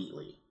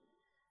completely.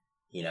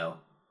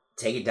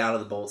 Take it down to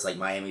the bolts like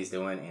Miami's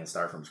doing and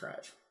start from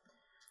scratch.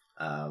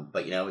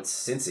 But it's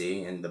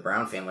Cincy, and the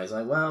Brown family's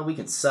well, we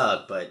can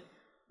suck, but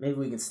maybe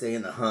we can stay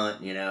in the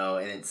hunt,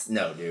 and it's,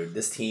 no, dude,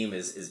 this team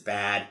is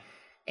bad.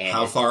 And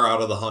how far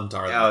out of the hunt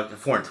are they?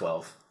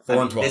 4-12.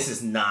 4-12. This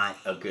is not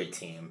a good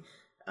team.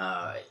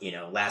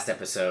 Last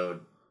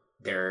episode,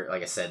 there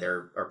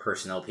are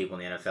personnel people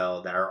in the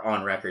NFL that are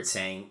on record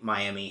saying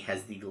Miami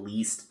has the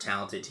least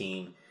talented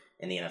team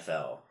in the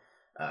NFL.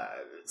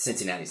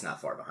 Cincinnati's not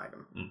far behind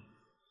them.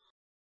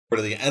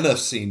 For the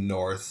NFC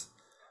North,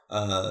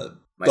 the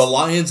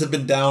Lions have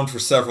been down for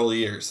several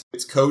years.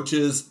 It's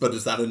coaches, but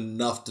is that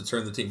enough to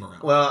turn the team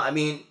around? Well, I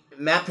mean,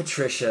 Matt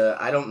Patricia,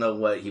 I don't know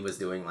what he was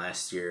doing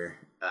last year.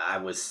 I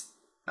was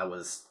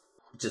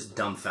just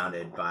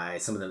dumbfounded by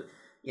some of the,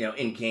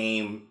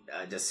 in-game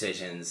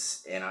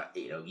decisions. And,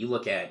 you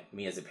look at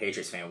me as a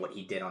Patriots fan, what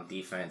he did on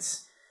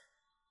defense,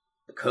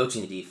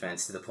 coaching the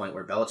defense to the point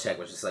where Belichick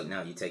was just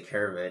no, you take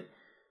care of it.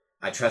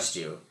 I trust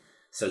you.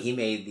 So he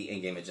made the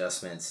in-game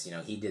adjustments.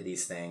 He did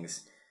these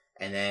things.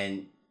 And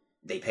then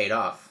they paid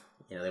off.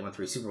 They went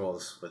 3 Super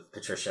Bowls with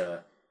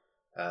Patricia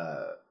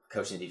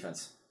coaching the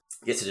defense.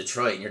 Get to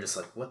Detroit, and you're just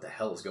what the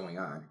hell is going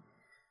on?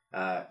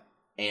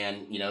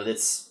 And,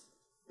 that's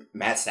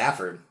Matt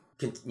Stafford,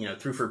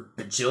 threw for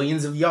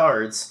bajillions of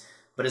yards,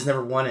 but has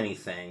never won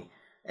anything.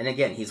 And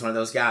again, he's one of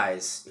those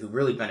guys who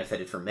really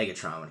benefited from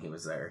Megatron when he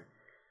was there.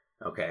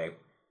 Okay.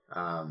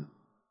 And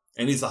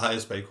he's the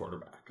highest paid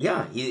quarterback.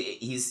 Yeah,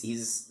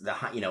 he's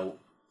the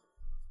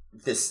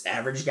this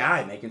average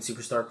guy making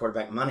superstar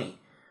quarterback money.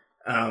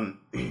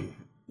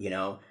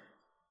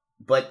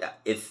 But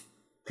if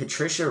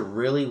Patricia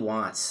really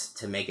wants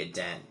to make a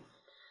dent,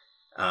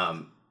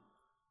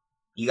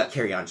 you got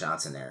Kerryon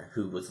Johnson there,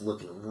 who was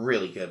looking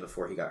really good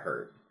before he got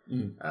hurt.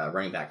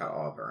 Running back out of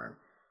Auburn.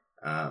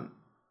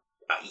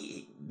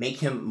 Make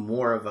him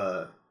more of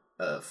a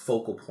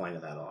focal point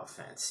of that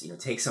offense.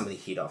 Take some of the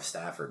heat off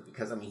Stafford,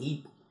 because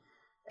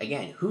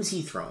who's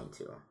he throwing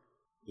to?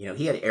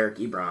 He had Eric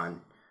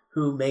Ebron,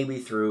 who maybe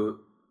threw.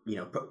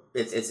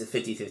 It's a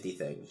 50-50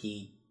 thing.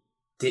 He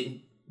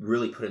didn't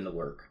really put in the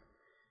work,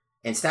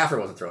 and Stafford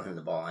wasn't throwing him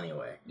the ball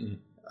anyway.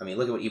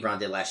 Look at what Ebron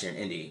did last year in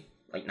Indy.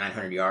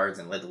 900 yards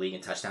and led the league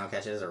in touchdown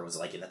catches, or was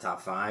in the top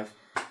 5.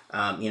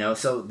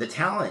 So the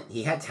talent,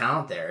 he had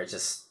talent there. It's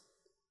just,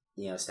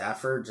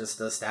 Stafford just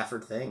does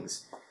Stafford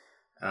things.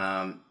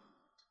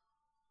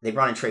 They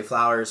brought in Trey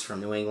Flowers from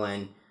New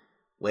England,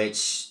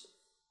 which,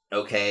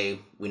 okay,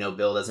 we know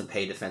Bill doesn't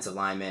pay defensive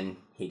linemen.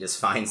 He just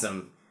finds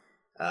them,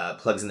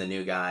 plugs in the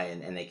new guy,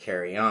 and they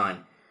carry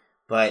on.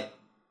 But,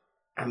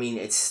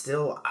 it's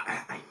still,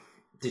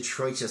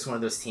 Detroit's just one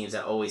of those teams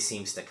that always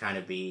seems to kind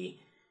of be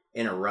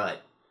in a rut.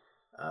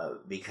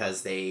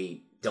 Because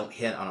they don't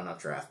hit on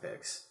enough draft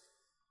picks.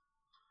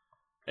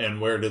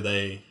 And where do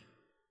they?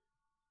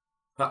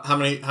 How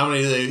many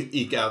do they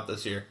eke out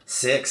this year?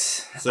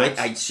 6. It's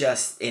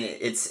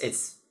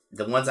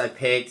the ones I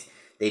picked.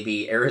 They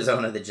beat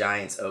Arizona, the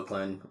Giants,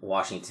 Oakland,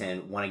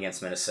 Washington, one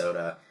against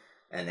Minnesota,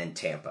 and then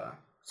Tampa.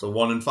 So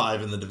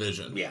 1-5 in the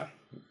division. Yeah.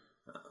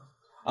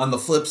 On the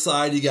flip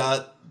side, you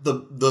got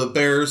the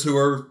Bears, who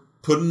are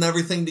putting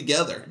everything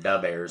together. The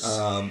Bears.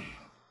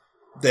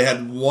 They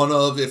had one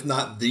of, if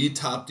not the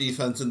top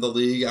defense in the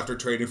league after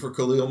trading for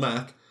Khalil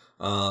Mack.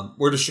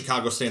 Where does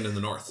Chicago stand in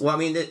the North? Well, I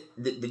mean,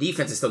 the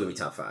defense is still going to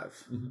be top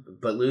 5. Mm-hmm.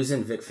 But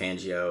losing Vic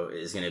Fangio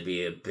is going to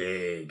be a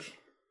big,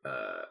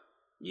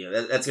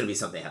 that's going to be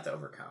something they have to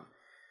overcome.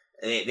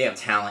 They have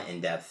talent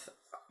and depth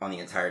on the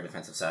entire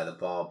defensive side of the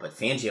ball, but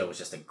Fangio was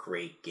just a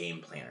great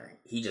game planner.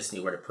 He just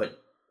knew where to put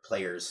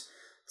players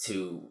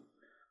to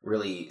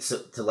really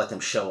to let them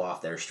show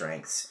off their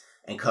strengths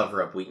and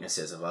cover up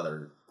weaknesses of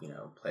other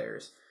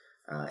players.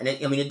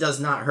 It does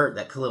not hurt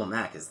that Khalil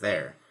Mack is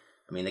there.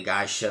 I mean, the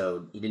guy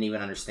showed he didn't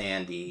even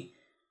understand the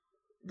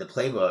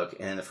playbook,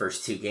 and in the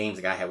first 2 games,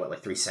 the guy had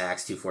 3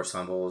 sacks, 2 forced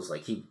fumbles.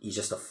 Like he's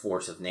just a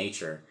force of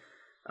nature.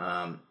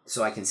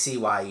 So I can see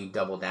why you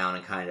double down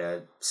and kind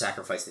of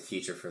sacrifice the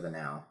future for the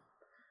now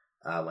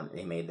when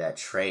they made that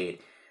trade.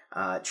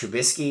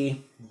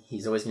 Trubisky,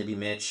 he's always going to be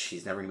Mitch.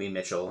 He's never going to be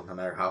Mitchell, no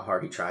matter how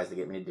hard he tries to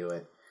get me to do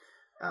it.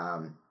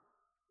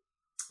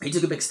 He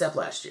took a big step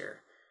last year,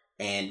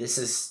 and this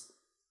is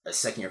a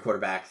second-year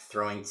quarterback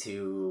throwing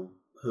to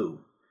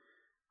who?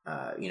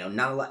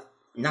 Not a lot.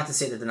 Not to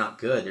say that they're not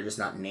good; they're just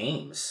not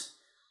names.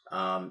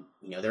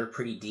 They're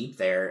pretty deep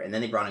there, and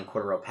then they brought in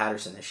Cordero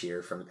Patterson this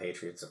year from the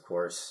Patriots, of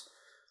course,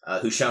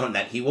 who's shown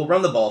that he will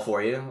run the ball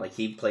for you. Like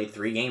he played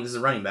 3 games as a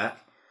running back.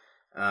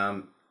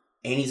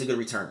 And he's a good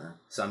returner.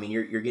 So, I mean,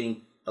 you're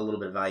getting a little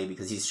bit of value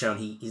because he's shown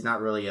he's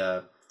not really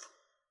a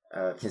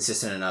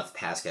consistent enough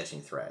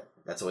pass-catching threat.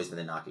 That's always been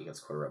the knock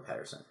against Cordero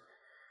Patterson.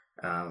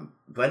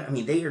 But, I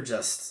mean, they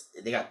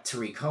got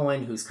Tariq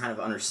Cohen, who's kind of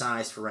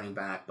undersized for running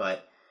back,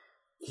 but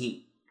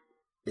he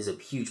is a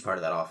huge part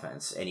of that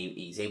offense, and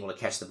he's able to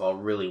catch the ball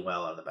really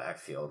well out of the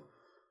backfield.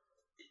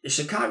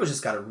 Chicago's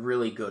just got a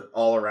really good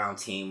all-around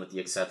team with the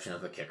exception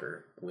of a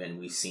kicker, when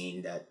we've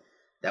seen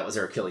that was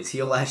their Achilles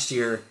heel last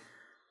year.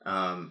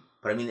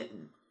 But I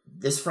mean,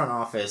 this front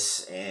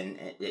office and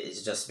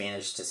it's just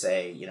managed to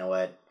say, you know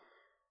what,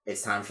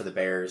 it's time for the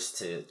Bears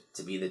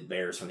to be the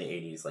Bears from the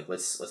 80s. Like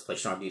let's play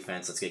strong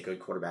defense, let's get good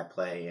quarterback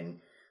play, and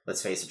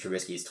let's face it,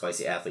 Trubisky's twice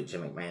the athlete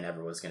Jim McMahon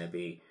ever was going to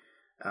be.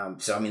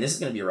 So I mean, this is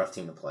going to be a rough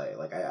team to play.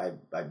 Like I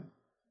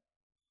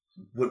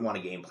wouldn't want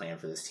a game plan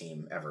for this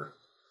team ever.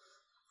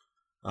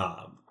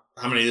 How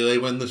many do they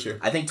win this year?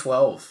 I think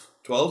 12.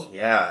 12?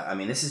 Yeah, I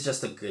mean, this is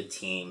just a good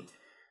team.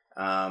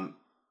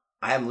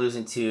 I have them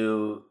losing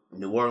to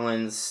New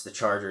Orleans, the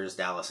Chargers,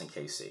 Dallas, and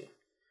KC.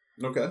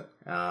 Okay.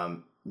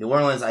 New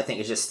Orleans, I think,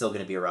 is just still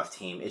going to be a rough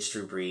team. It's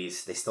Drew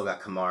Brees. They still got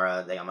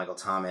Kamara. They got Michael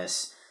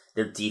Thomas.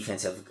 Their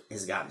defense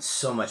has gotten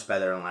so much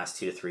better in the last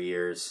 2 to 3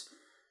 years.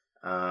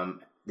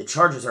 The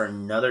Chargers are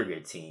another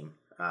good team.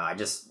 I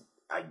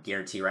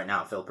guarantee right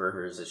now, Phil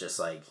Rivers is just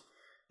like,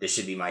 this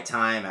should be my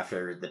time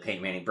after the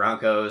Peyton Manning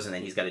Broncos, and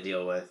then he's got to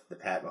deal with the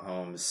Pat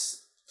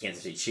Mahomes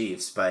Kansas City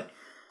Chiefs. But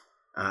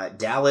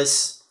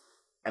Dallas...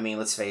 I mean,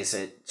 let's face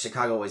it,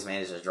 Chicago always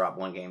manages to drop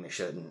one game they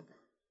shouldn't.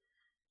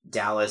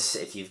 Dallas,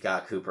 if you've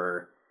got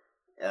Cooper,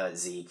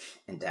 Zeke,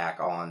 and Dak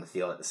all on the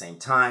field at the same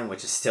time,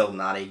 which is still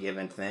not a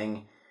given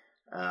thing,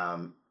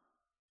 that's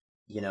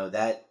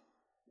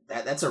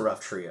a rough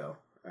trio.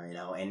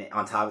 And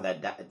on top of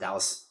that,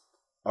 Dallas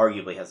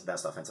arguably has the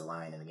best offensive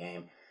line in the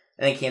game.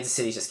 And then Kansas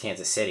City's just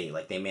Kansas City.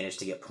 Like, they managed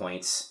to get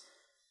points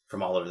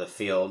from all over the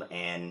field,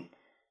 and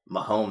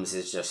Mahomes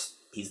is just...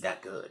 he's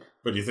that good.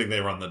 But do you think they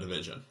run the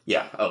division?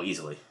 Yeah. Oh,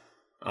 easily.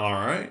 All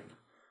right.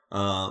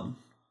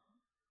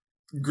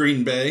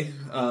 Green Bay,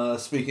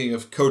 speaking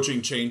of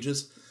coaching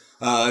changes,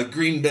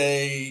 Green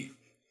Bay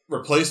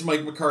replaced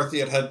Mike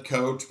McCarthy at head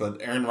coach, but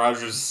Aaron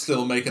Rodgers is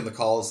still making the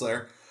calls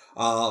there.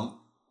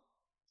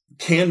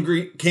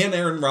 Can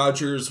Aaron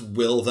Rodgers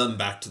will them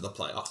back to the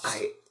playoffs?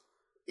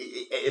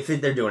 If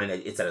they're doing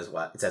it, it's as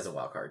a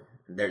wild card.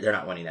 They're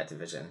not winning that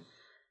division.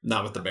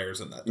 Not with the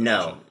Bears in that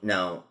division.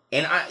 No.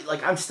 And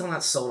I'm still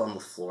not sold on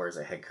LaFleur as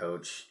a head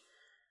coach.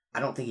 I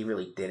don't think he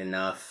really did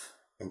enough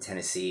in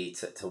Tennessee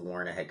to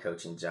warrant a head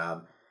coaching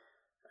job.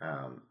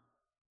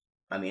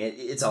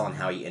 It's all in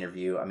how you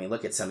interview. I mean,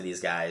 look at some of these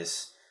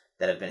guys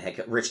that have been head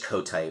coach. Rich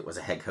Kotite was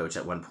a head coach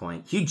at one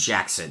point. Hugh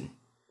Jackson.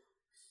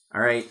 All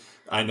right.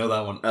 I know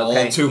that one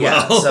all too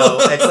well. Yeah, so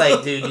it's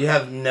like, dude, you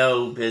have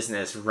no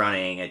business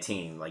running a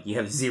team. Like, you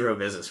have zero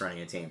business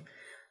running a team.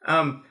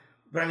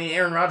 But I mean,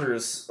 Aaron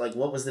Rodgers, like,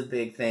 what was the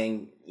big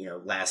thing,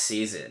 last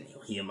season?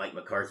 He and Mike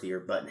McCarthy are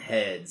butting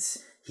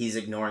heads. He's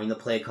ignoring the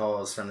play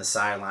calls from the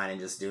sideline and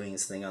just doing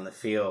his thing on the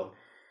field.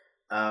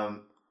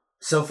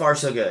 So far,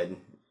 so good.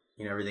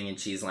 Everything in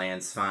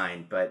Cheeseland's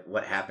fine. But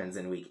what happens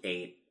in week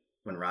 8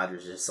 when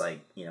Rodgers is just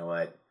like, you know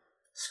what?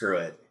 Screw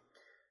it.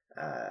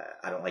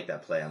 I don't like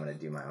that play. I'm going to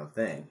do my own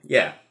thing.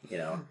 Yeah,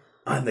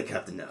 I'm the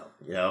captain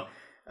now,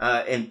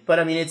 But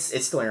I mean,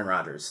 it's still Aaron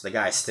Rodgers. The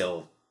guy's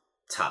still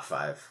top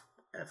 5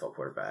 NFL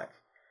quarterback.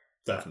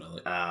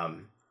 Definitely.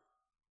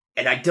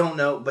 And I don't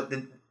know, but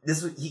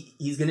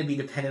he's going to be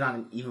dependent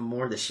on even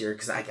more this year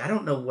because I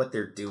don't know what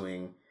they're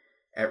doing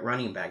at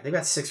running back. They've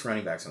got 6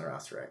 running backs on the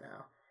roster right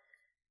now.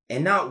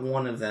 And not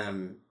one of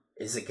them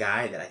is a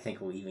guy that I think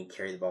will even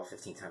carry the ball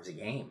 15 times a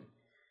game.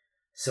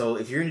 So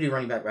if you're going to do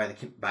running back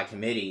by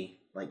committee,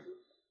 like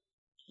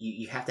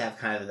you have to have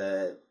kind of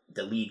the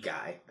lead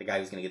guy, the guy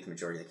who's going to get the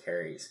majority of the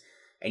carries.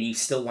 And you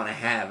still want to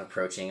have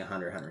approaching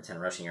 100, 110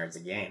 rushing yards a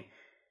game.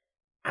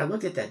 I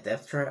looked at that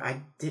depth chart.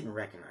 I didn't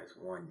recognize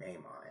one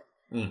name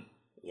on it.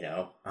 You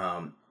know?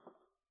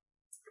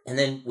 And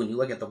then when you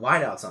look at the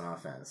wideouts on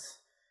offense,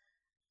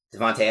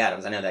 Davante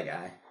Adams, I know that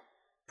guy.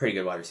 Pretty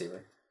good wide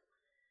receiver.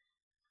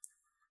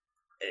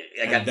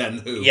 Then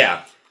who?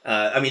 Yeah.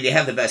 I mean, they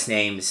have the best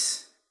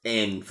names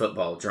in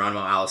football. Geronimo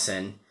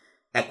Allison,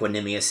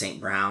 Equanimous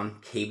St. Brown,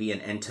 KB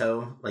and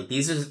Ento. Like,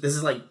 this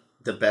is like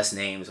the best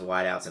names of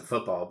wideouts in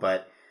football,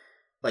 but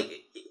like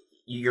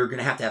you're going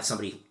to have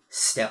somebody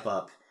step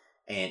up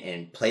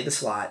and play the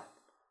slot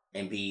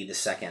and be the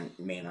second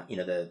man, you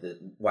know, the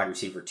wide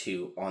receiver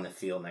 2 on the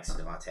field next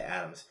to Davante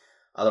Adams.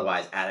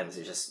 Otherwise, Adams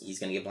he's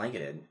going to get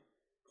blanketed,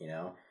 you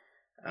know?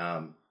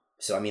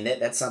 So, I mean,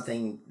 that's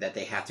something that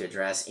they have to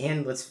address.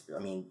 And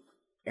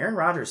Aaron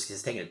Rodgers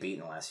has taken a beat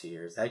in the last few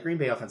years. That Green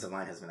Bay offensive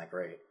line hasn't been that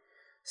great.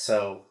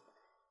 So,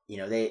 you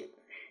know,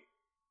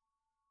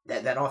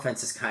 that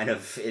offense is kind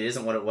of, it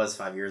isn't what it was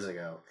 5 years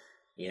ago.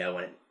 You know,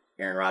 when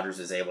Aaron Rodgers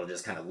was able to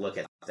just kind of look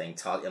at things,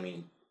 talk. I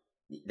mean,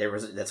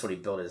 that's what he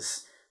built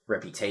his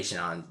reputation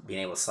on,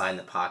 being able to slide in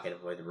the pocket,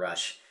 avoid the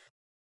rush,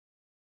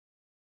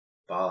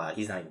 ball out.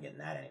 He's not even getting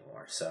that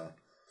anymore. So,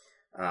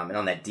 and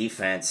on that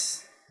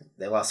defense,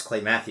 they lost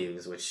Clay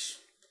Matthews, which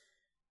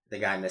the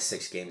guy missed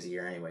 6 games a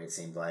year anyway, it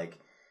seemed like.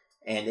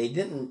 And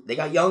they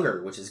got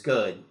younger, which is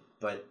good,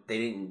 but they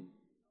didn't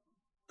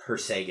per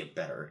se get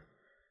better.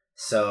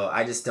 So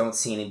I just don't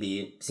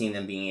see seeing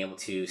them being able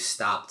to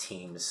stop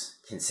teams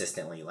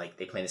consistently. Like,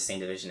 they play in the same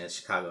division as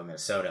Chicago and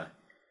Minnesota.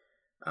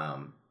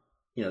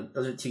 You know,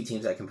 those are 2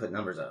 teams that can put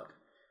numbers up.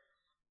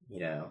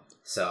 You know,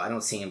 so I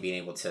don't see them being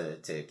able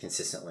to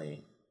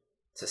consistently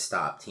to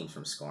stop teams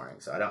from scoring.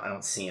 So I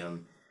don't see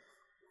them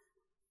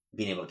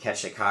being able to catch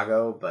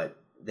Chicago, but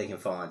they can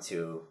fall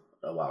into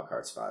a wild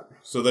card spot.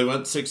 So they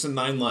went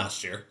 6-9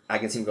 last year. I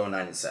can see them going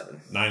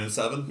 9-7.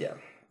 9-7? Yeah.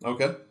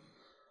 Okay.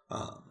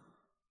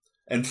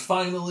 And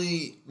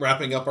finally,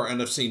 wrapping up our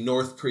NFC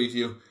North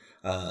preview,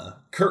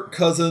 Kirk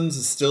Cousins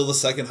is still the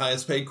second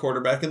highest paid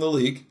quarterback in the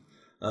league,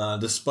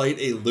 despite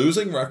a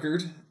losing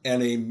record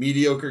and a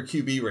mediocre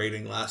QB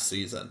rating last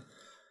season.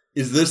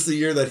 Is this the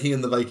year that he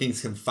and the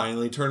Vikings can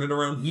finally turn it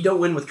around? You don't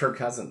win with Kirk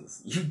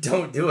Cousins. You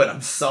don't do it.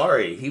 I'm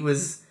sorry. He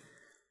was...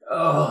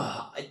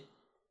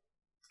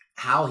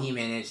 how he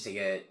managed to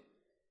get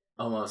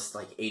almost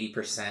like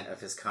 80%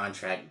 of his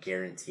contract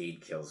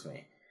guaranteed kills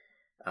me.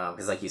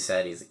 Because like you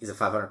said, he's a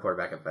 500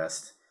 quarterback at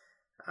best.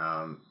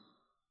 I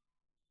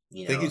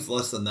think he's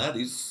less than that.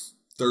 He's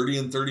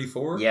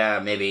 30-34. Yeah,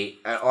 maybe.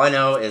 All I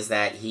know is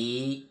that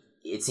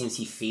it seems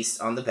he feasts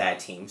on the bad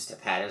teams to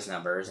pad his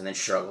numbers and then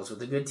struggles with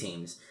the good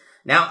teams.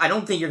 Now, I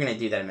don't think you're going to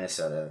do that in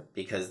Minnesota,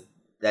 because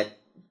that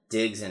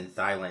Diggs and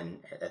Thielen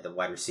at the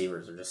wide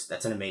receivers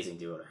that's an amazing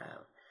duo to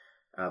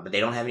have. But they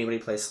don't have anybody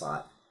to play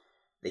slot.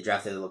 They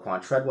drafted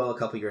Laquan Treadwell a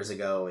couple years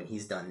ago, and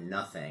he's done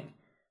nothing.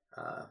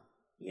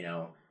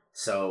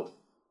 So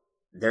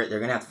they're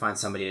going to have to find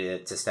somebody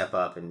to step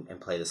up and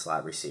play the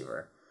slot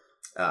receiver.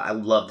 I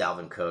love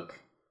Dalvin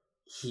Cook.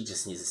 He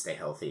just needs to stay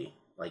healthy.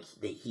 Like,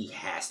 he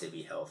has to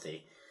be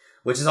healthy,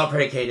 which is all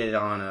predicated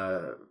on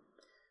a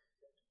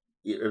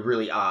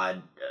really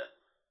odd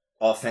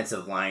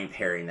offensive line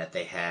pairing that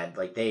they had.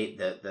 Like,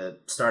 the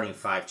starting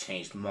 5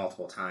 changed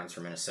multiple times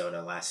for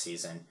Minnesota last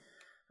season.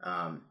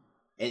 And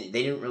they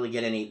didn't really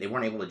get they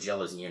weren't able to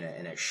gel as a unit,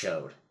 and it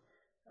showed.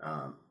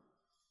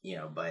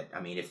 But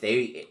I mean, if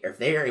they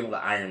are able to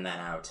iron that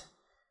out,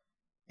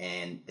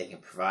 and they can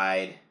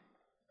provide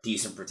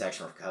decent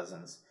protection for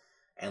Cousins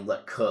and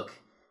let Cook,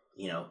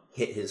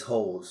 hit his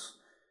holes,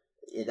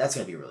 that's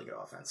going to be a really good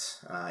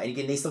offense. And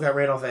again, they still got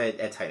Randolph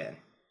at tight end,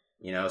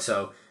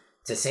 so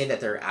to say that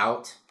they're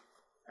out,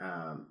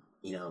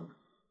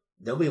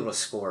 they'll be able to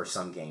score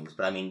some games.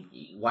 But I mean,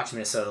 watch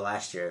Minnesota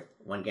last year.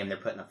 One game they're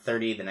putting up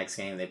 30, the next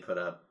game they put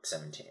up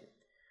 17.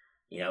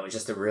 It's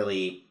just a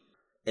really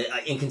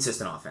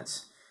inconsistent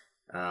offense.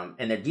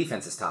 And their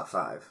defense is top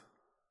 5.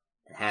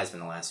 It has been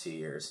the last few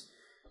years.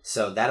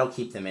 So that'll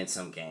keep them in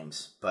some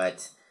games.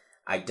 But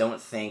I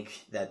don't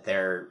think that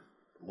they're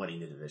winning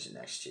the division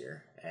next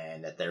year,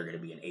 and that they're going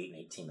to be an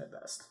 8-8 team at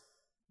best.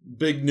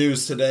 Big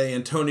news today.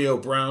 Antonio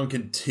Brown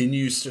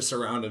continues to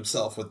surround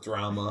himself with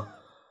drama.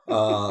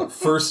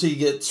 First he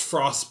gets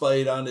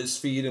frostbite on his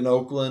feet in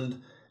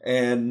Oakland,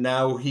 and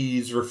now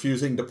he's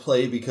refusing to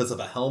play because of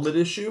a helmet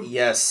issue?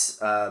 Yes.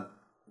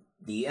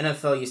 The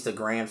NFL used to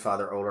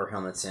grandfather older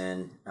helmets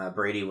in.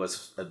 Brady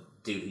was a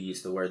dude who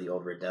used to wear the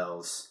old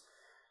Riddells.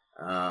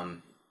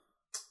 And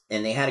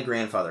they had a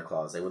grandfather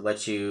clause. They would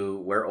let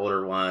you wear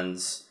older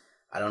ones.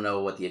 I don't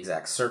know what the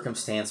exact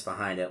circumstance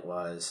behind it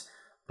was,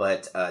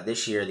 but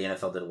this year the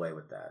NFL did away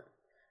with that.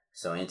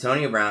 So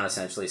Antonio Brown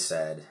essentially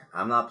said,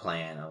 I'm not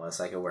playing unless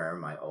I can wear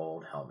my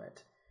old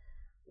helmet,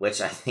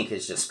 which I think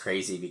is just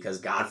crazy, because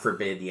God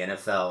forbid the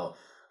NFL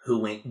who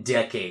went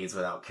decades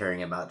without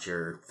caring about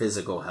your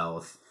physical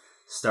health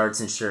starts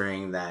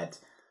ensuring that,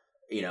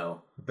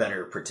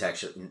 better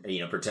protection,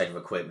 protective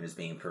equipment is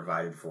being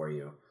provided for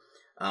you.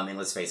 And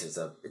let's face it,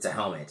 it's a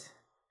helmet.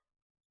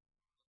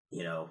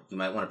 You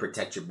might want to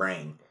protect your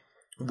brain.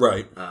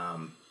 Right.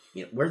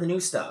 Wear the new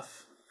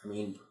stuff. I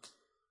mean,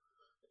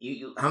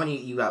 how many,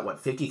 you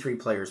got 53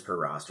 players per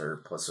roster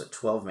plus a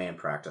 12-man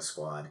practice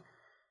squad.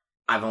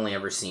 I've only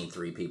ever seen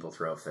 3 people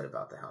throw a fit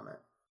about the helmet.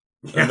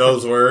 And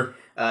those were?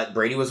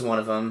 Brady was one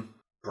of them,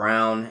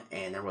 Brown,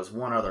 and there was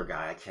one other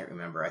guy, I can't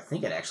remember. I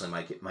think it actually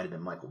might have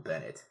been Michael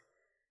Bennett,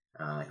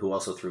 who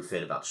also threw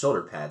fit about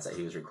shoulder pads that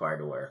he was required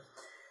to wear.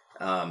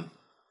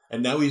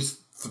 And now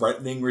he's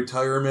threatening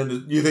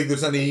retirement. Do you think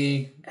there's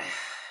any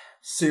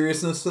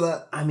seriousness to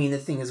that? I mean, the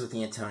thing is with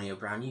Antonio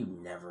Brown, you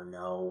never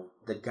know.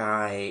 The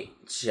guy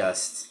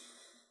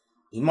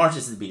he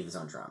marches to the beat of his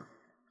own drum.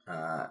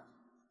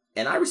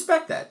 And I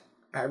respect that.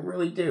 I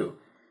really do.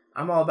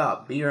 I'm all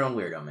about be your own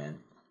weirdo, man.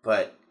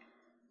 But,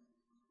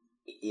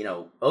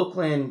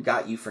 Oakland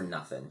got you for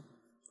nothing.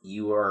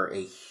 You are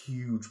a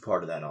huge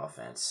part of that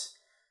offense.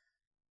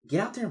 Get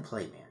out there and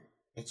play, man.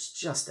 It's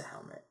just a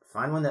helmet.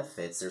 Find one that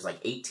fits. There's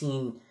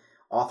 18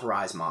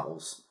 authorized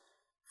models.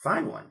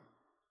 Find one.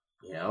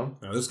 Now,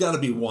 there's got to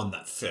be one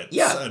that fits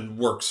and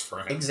works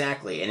for him.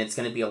 Exactly. And it's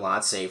going to be a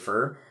lot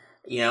safer,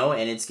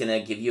 and it's going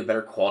to give you a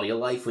better quality of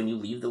life when you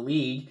leave the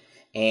league.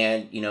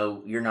 And,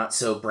 you're not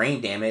so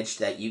brain damaged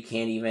that you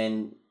can't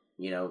even,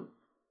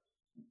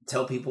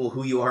 tell people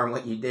who you are and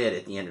what you did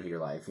at the end of your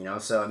life,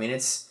 So, I mean,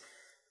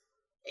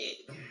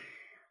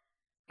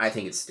 I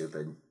think it's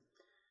stupid.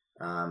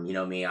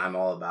 Me, I'm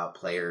all about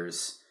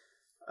players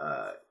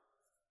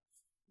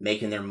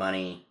making their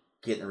money,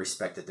 getting the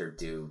respect that they're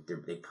due.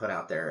 They put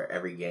out there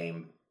every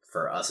game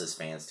for us as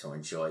fans to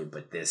enjoy,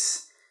 but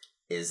this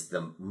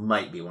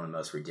might be one of the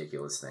most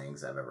ridiculous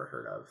things I've ever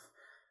heard of.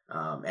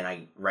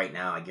 And right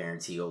now, I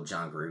guarantee old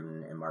John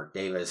Gruden and Mark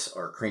Davis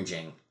are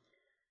cringing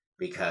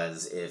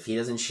because if he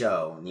doesn't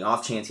show, and the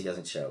off chance he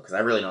doesn't show, because I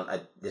really don't,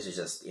 this is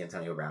just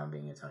Antonio Brown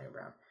being Antonio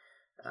Brown.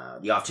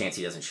 The off chance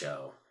he doesn't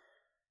show,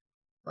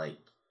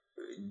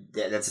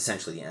 that's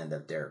essentially the end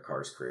of Derek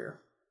Carr's career.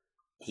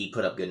 He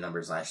put up good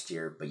numbers last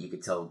year, but you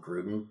could tell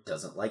Gruden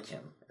doesn't like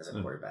him as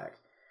a quarterback.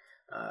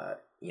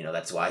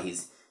 That's why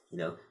he's,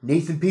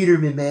 Nathan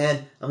Peterman,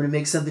 man, I'm going to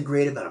make something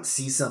great about him.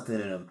 See something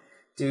in him.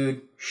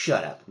 Dude,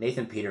 shut up.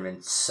 Nathan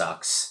Peterman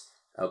sucks,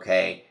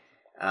 okay?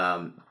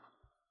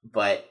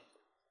 But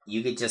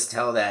you could just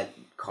tell that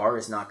Carr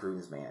is not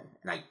Gruden's man,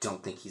 and I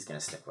don't think he's going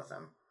to stick with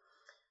him.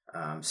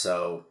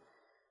 So,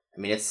 I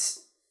mean,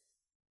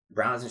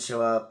 Brown doesn't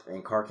show up,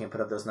 and Carr can't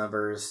put up those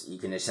numbers. You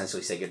can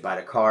essentially say goodbye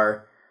to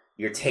Carr.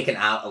 You're taking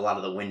out a lot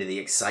of the wind of the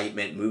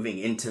excitement, moving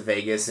into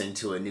Vegas,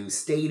 into a new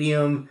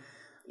stadium.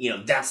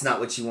 That's not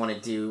what you want to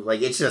do.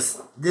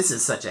 This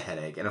is such a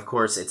headache. And, of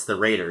course, it's the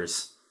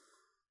Raiders,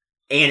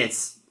 and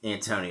it's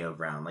Antonio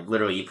Brown.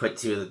 Literally, you put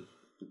two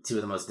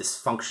of the most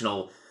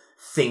dysfunctional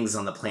things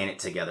on the planet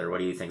together. What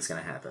do you think is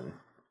going to happen?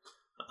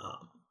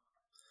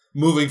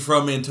 Moving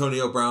from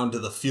Antonio Brown to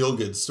the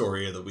feel-good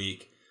story of the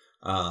week,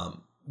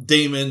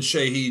 Damon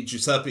Sheehy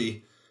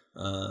Giuseppe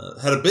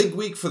had a big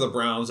week for the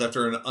Browns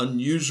after an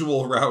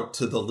unusual route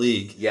to the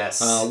league.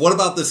 Yes. What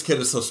about this kid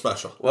is so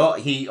special? Well,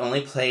 he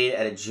only played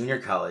at a junior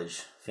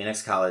college,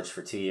 Phoenix College,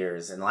 for 2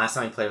 years. And the last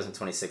time he played was in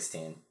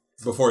 2016.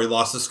 Before he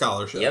lost his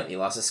scholarship. Yep, he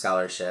lost his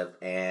scholarship.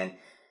 And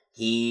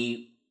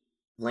he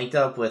linked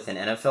up with an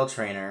NFL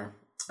trainer,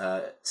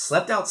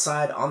 slept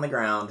outside on the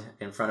ground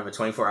in front of a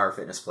 24-hour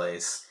fitness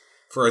place.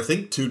 For, I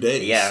think, 2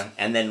 days. Yeah,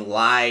 and then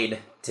lied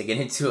to get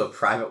into a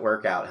private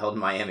workout held in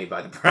Miami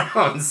by the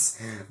Browns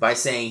by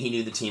saying he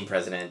knew the team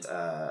president,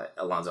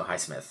 Alonzo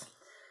Highsmith.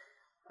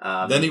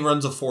 Then he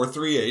runs a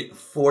 4.38.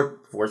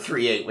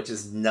 4.38, which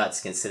is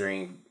nuts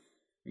considering,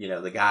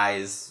 the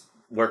guy's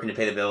working to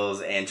pay the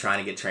bills and trying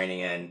to get training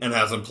in. And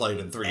hasn't played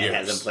in 3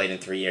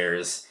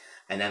 years.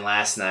 And then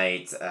last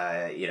night,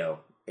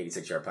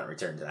 86-yard punt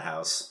return to the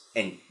house.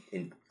 And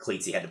in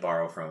cleats he had to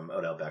borrow from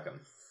Odell Beckham.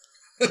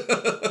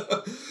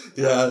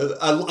 Yeah,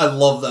 I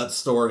love that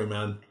story,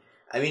 man.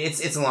 I mean,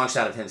 it's a long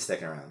shot of him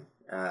sticking around.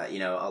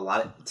 A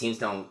lot of teams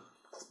don't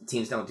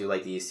do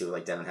like they used to,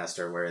 like Devin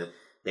Hester, where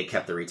they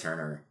kept the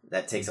returner.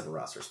 That takes up a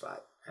roster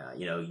spot.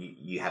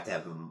 You have to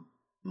have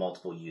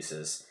multiple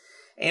uses.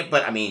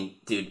 But I mean,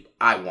 dude,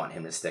 I want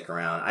him to stick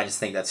around. I just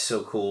think that's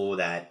so cool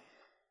that,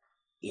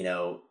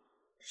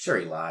 sure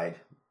he lied,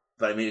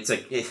 but I mean,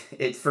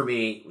 it's for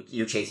me,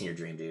 you're chasing your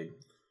dream, dude.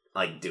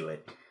 Do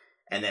it.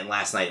 And then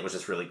last night it was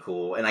just really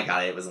cool, and I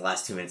got it. It was the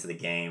last 2 minutes of the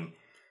game.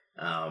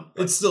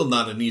 It's still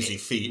not an easy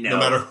feat, no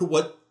matter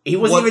what. He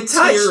wasn't even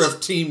touched. Tier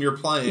of team you're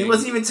playing. He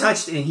wasn't even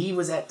touched, and he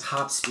was at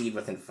top speed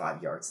within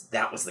 5 yards.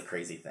 That was the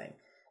crazy thing,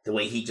 the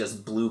way he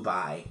just blew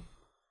by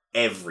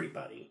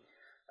everybody.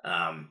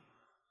 And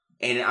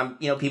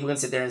people can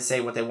sit there and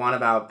say what they want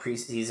about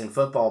preseason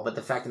football, but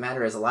the fact of the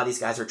matter is, a lot of these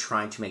guys are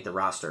trying to make the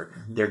roster.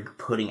 Mm-hmm. They're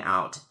putting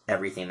out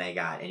everything they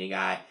got, and you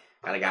got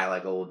a guy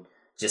like old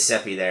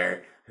Giuseppe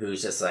there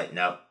who's just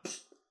nope,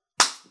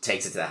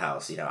 takes it to the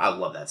house. I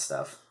love that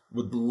stuff.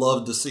 Would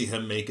love to see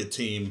him make a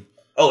team.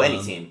 Oh,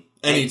 any team.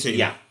 Any team.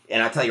 Yeah.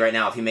 And I'll tell you right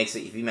now, if he makes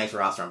a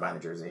roster, I'm buying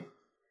the jersey.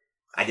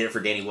 I did it for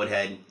Danny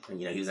Woodhead.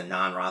 You know, he was a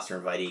non-roster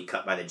invitee,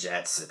 cut by the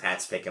Jets. The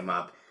Pats pick him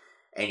up,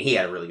 and he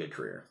had a really good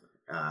career.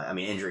 I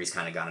mean, injuries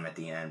kind of got him at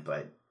the end,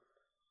 but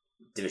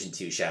Division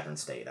II Chapman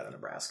State out of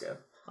Nebraska.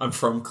 I'm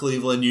from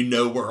Cleveland. You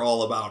know we're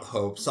all about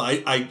hope. So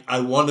I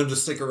want him to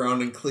stick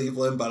around in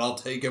Cleveland, but I'll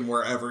take him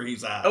wherever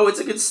he's at. Oh, it's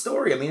a good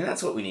story. I mean,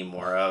 that's what we need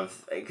more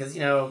of. Because,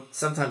 you know,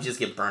 sometimes you just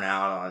get burnt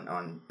out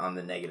on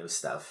the negative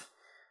stuff.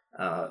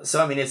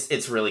 So, I mean,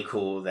 it's really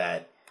cool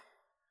that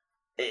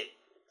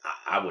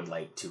I would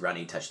like to run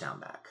a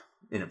touchdown back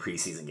in a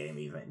preseason game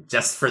even,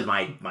 just for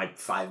my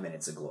 5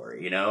 minutes of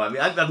glory, you know? I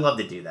mean, I'd love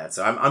to do that.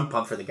 So I'm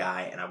pumped for the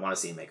guy, and I want to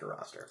see him make a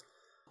roster.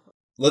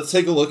 Let's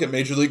take a look at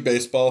Major League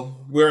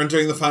Baseball. We're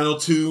entering the final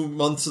 2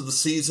 months of the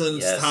season.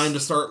 Yes. It's time to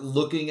start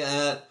looking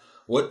at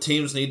what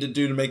teams need to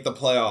do to make the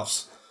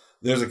playoffs.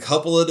 There's a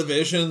couple of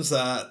divisions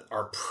that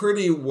are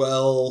pretty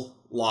well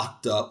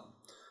locked up.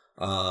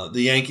 The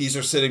Yankees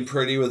are sitting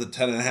pretty with a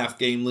 10.5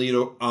 game lead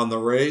on the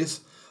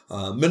Rays.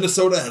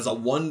 Minnesota has a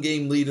 1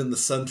 game lead in the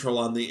Central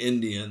on the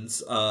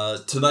Indians.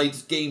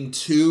 Tonight's game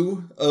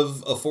 2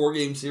 of a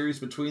 4-game series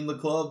between the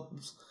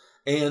clubs.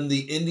 And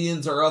the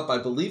Indians are up, I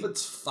believe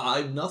it's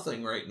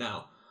 5-0 right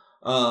now,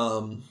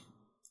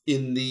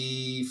 in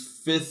the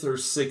 5th or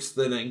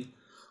 6th inning.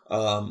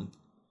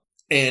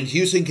 And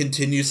Houston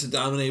continues to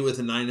dominate with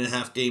a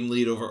 9.5 game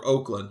lead over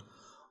Oakland.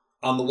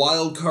 On the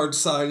wild card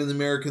side in the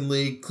American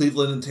League,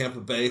 Cleveland and Tampa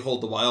Bay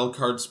hold the wild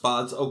card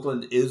spots.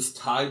 Oakland is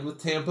tied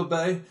with Tampa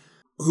Bay.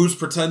 Who's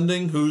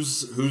pretending?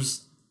 Who's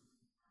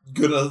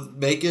gonna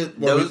make it?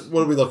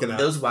 What are we looking at?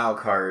 Those wild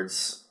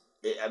cards,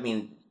 I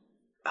mean,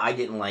 I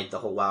didn't like the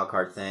whole wild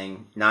card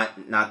thing. Not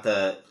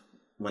the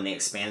when they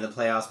expanded the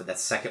playoffs, but that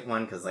second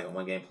one, because like a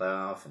 1-game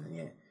playoff, and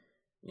then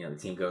you know the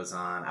team goes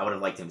on. I would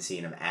have liked him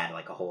seeing him add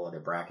like a whole other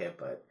bracket,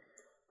 but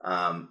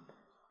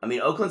I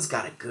mean, Oakland's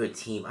got a good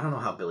team. I don't know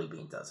how Billy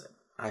Beane does it.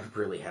 I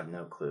really have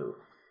no clue.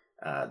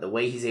 The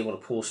way he's able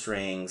to pull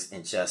strings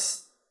and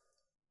just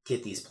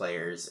get these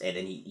players, and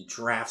then he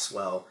drafts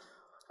well.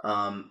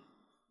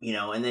 You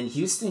know, and then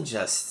Houston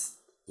just,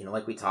 you know,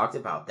 like we talked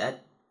about,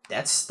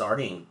 that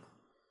starting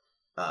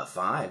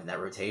 5, that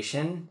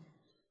rotation,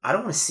 I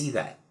don't want to see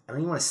that. I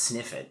don't even want to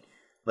sniff it.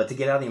 But to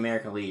get out of the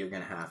American League, you're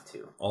going to have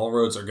to. All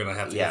roads are going to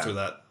have to get through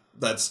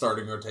that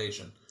starting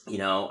rotation. You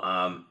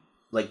know,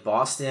 like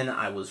Boston,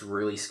 I was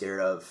really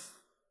scared of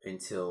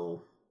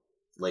until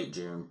late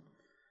June.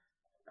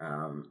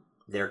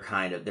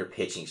 Their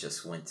pitching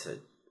just went to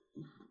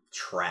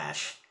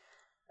trash,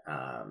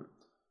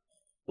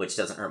 which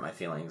doesn't hurt my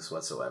feelings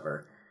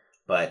whatsoever.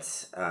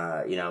 But,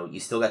 you know, you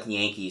still got the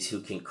Yankees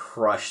who can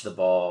crush the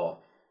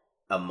ball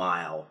a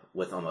mile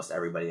with almost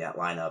everybody in that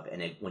lineup.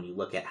 And when you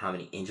look at how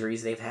many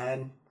injuries they've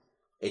had,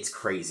 it's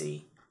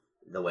crazy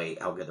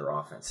how good their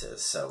offense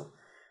is. So,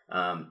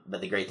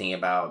 but the great thing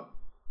about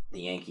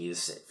the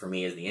Yankees, for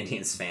me as the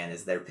Indians fan,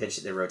 is their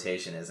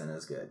rotation isn't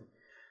as good.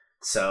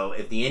 So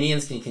if the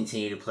Indians can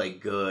continue to play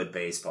good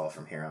baseball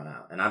from here on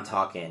out, and I'm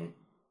talking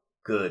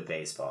good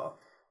baseball,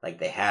 like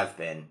they have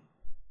been,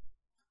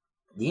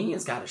 the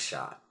Indians got a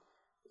shot.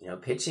 You know,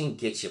 pitching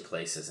gets you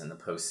places in the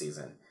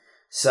postseason.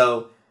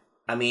 So,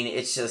 I mean,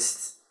 it's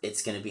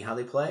going to be how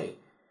they play.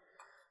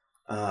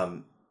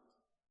 You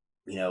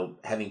know,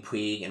 having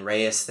Puig and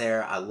Reyes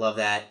there, I love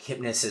that.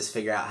 Kipnis has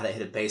figured out how to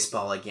hit a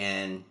baseball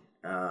again.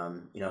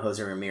 You know,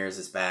 Jose Ramirez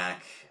is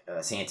back.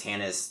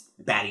 Santana's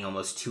batting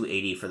almost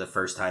 280 for the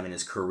first time in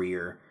his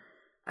career.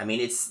 I mean,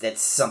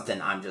 that's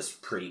something I'm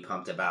just pretty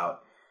pumped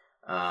about.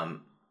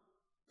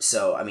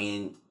 So, I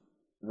mean,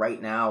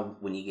 right now,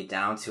 when you get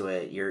down to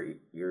it,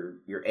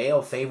 your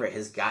AL favorite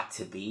has got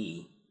to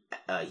be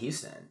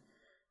Houston.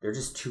 They're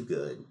just too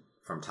good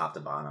from top to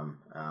bottom.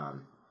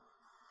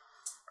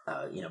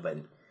 You know, but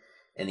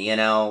in the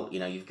NL, you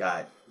know, you've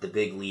got the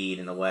big lead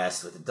in the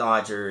West with the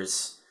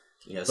Dodgers.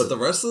 You know, but the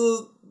rest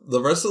of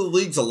the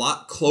league's a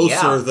lot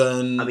closer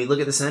than. I mean, look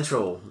at the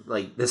Central.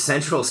 Like the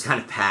Central's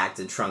kind of packed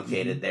and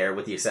truncated there,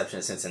 with the exception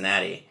of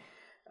Cincinnati,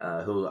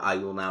 who I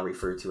will now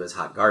refer to as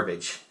hot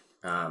garbage.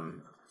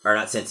 Or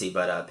not Cincy,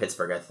 but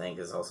Pittsburgh, I think,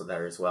 is also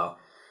there as well.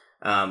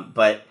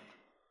 But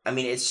I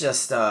mean, it's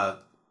just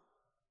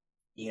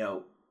you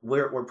know,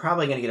 we're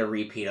probably going to get a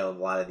repeat of a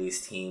lot of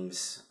these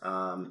teams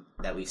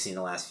that we've seen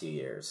the last few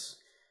years.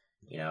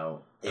 You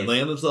know,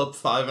 Atlanta's up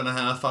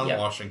 5.5 on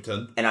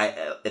Washington, and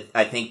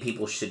I think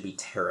people should be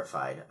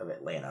terrified of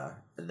Atlanta.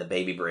 The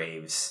Baby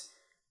Braves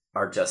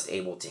are just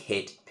able to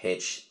hit,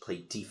 pitch,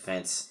 play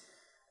defense.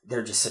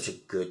 They're just such a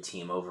good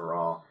team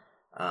overall.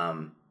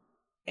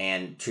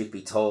 And truth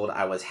be told,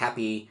 I was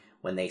happy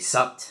when they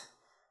sucked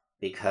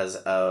because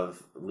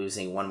of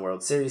losing one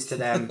World Series to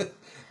them.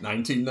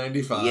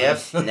 1995.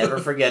 Yep, never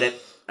forget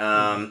it.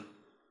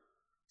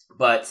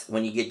 But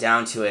when you get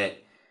down to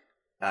it,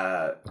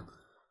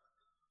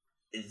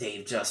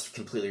 they've just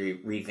completely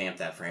revamped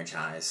that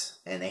franchise,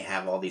 and they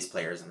have all these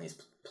players on these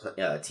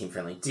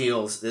team-friendly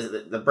deals.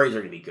 The Braves are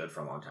going to be good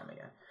for a long time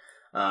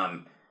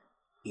again.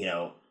 You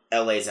know,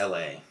 LA's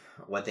LA.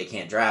 what they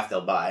can't draft,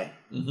 they'll buy.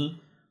 Mm-hmm.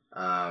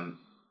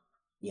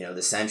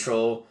 The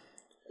Central,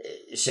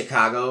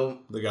 Chicago.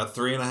 They got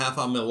 3.5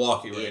 on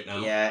Milwaukee right now.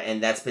 Yeah,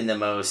 and that's been the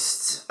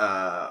most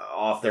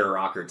off their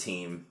rocker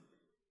team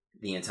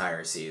the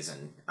entire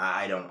season.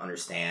 I don't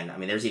understand. I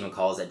mean, there's even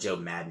calls that Joe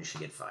Madden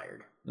should get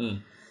fired.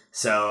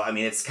 So, I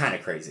mean, it's kind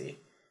of crazy.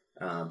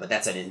 But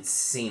that's an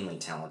insanely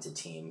talented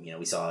team.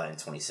 We saw that in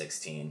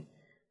 2016.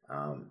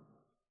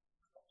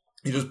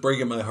 You're just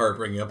breaking my heart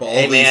bringing up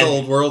all these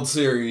old World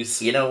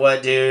Series. You know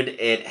what, dude?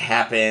 It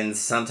happens.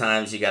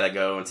 Sometimes you got to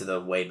go into the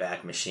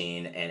Wayback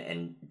Machine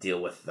and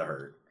deal with the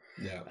hurt.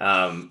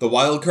 Yeah. The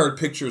wild card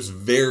picture is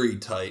very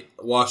tight.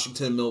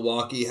 Washington,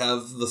 Milwaukee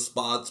have the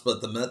spots,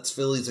 but the Mets,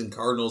 Phillies, and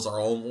Cardinals are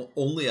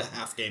only a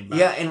half game back.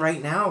 Yeah, and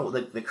right now,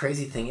 the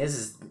crazy thing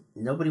is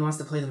nobody wants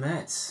to play the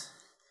Mets.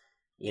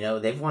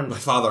 They've won... My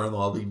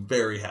father-in-law will be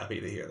very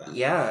happy to hear that.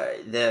 Yeah,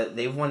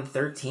 they've won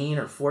 13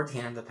 or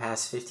 14 of the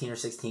past 15 or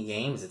 16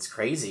 games. It's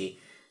crazy.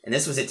 And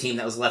this was a team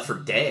that was left for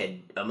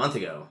dead a month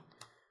ago.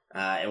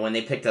 And when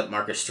they picked up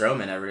Marcus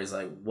Stroman, everybody's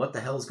like, what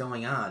the hell's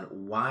going on?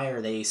 Why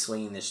are they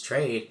swinging this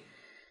trade?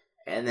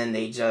 And then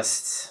they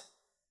just,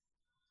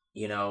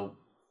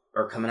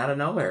 are coming out of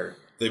nowhere.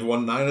 They've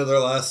won 9 of their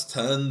last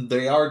 10.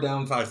 They are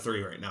down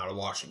 5-3 right now to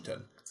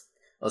Washington.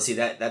 Well, see,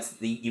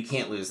 you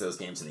can't lose those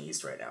games in the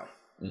East right now.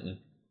 Mm-mm.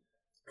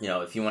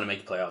 If you want to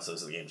make the playoffs,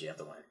 those are the games you have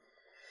to win.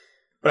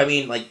 But I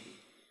mean,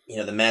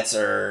 the Mets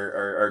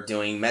are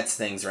doing Mets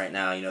things right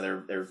now.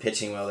 They're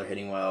pitching well, they're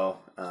hitting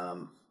well.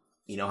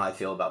 You know how I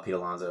feel about Pete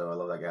Alonso. I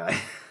love that guy.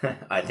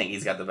 I think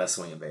he's got the best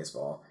swing in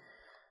baseball.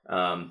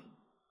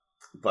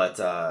 But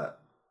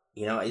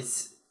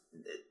it's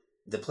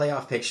the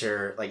playoff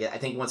picture. I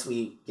think once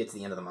we get to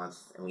the end of the month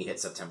and we hit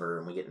September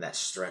and we get that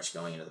stretch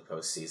going into the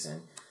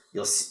postseason,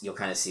 you'll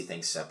kind of see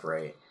things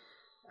separate.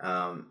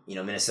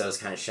 Minnesota's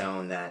kind of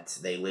shown that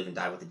they live and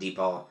die with the deep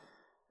ball.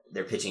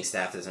 Their pitching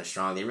staff isn't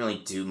strong. They really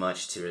do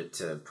much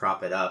to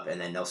prop it up, and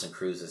then Nelson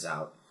Cruz is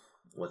out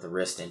with a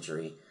wrist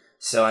injury.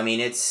 So, I mean,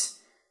 it's,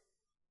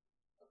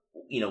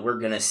 we're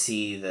going to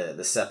see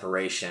the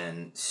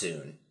separation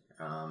soon.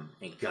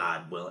 And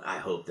God will, I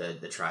hope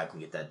that the Tribe can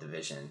get that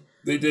division.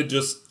 They did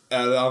just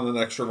add on an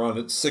extra run.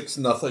 It's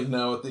 6-0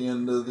 now at the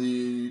end of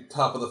the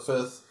top of the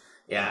 5th.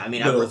 Yeah, I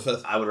mean, I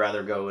would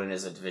rather go in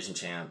as a division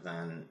champ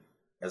than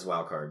as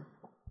wild card.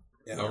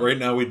 Yeah, right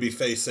now we'd be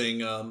facing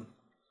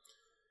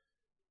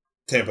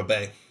Tampa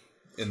Bay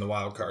in the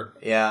wild card.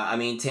 Yeah, I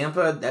mean,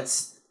 Tampa,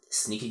 that's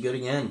sneaky good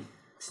again.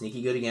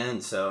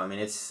 So, I mean,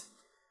 it's,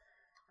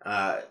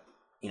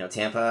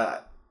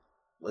 Tampa,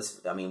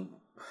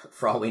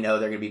 for all we know,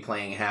 they're going to be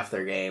playing half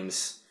their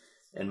games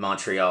in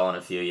Montreal in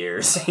a few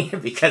years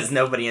because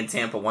nobody in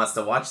Tampa wants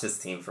to watch this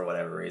team for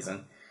whatever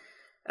reason.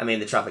 I mean,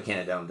 the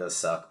Tropicana Dome does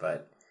suck,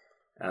 but,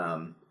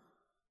 but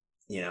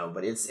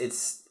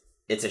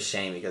it's a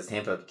shame because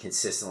Tampa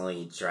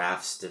consistently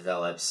drafts,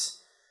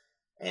 develops,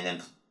 and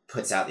then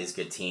puts out these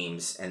good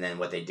teams. And then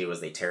what they do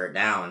is they tear it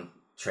down,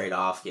 trade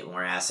off, get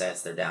more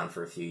assets. They're down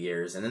for a few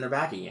years, and then they're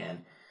back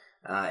again.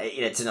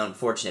 It's an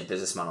unfortunate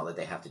business model that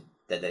they have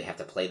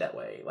to play that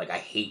way. I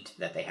hate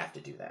that they have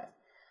to do that.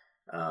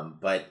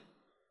 But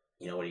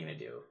what are you gonna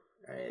do?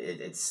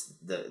 It's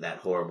that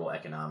horrible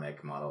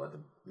economic model that the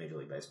Major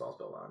League Baseball is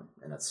built on,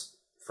 and that's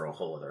for a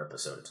whole other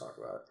episode to talk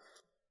about.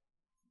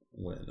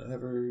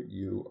 Whenever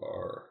you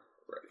are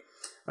ready.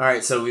 All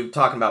right, so we've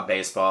talking about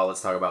baseball.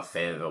 Let's talk about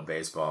Fayetteville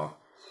baseball,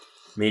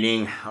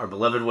 meaning our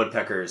beloved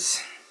Woodpeckers.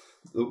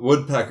 The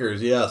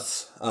Woodpeckers,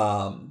 yes.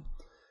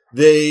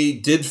 They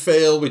did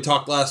fail. We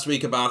talked last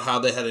week about how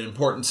they had an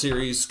important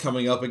series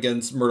coming up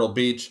against Myrtle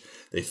Beach.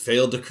 They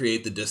failed to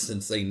create the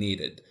distance they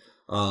needed.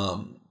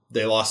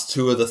 They lost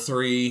 2 of the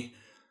 3.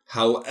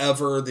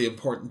 However, the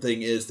important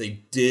thing is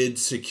they did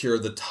secure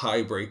the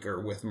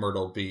tiebreaker with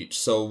Myrtle Beach.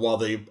 So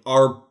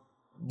while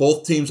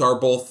both teams are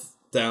both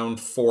down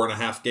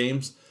 4.5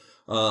 games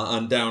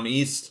on Down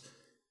East,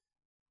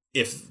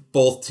 if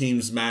both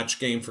teams match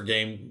game for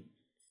game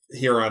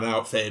here on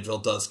out, Fayetteville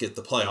does get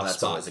the playoff spot.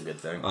 That's always a good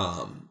thing.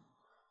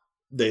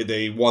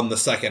 They won the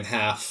second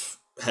half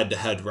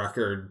head-to-head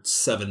record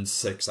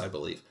 7-6, I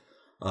believe.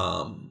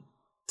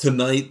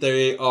 Tonight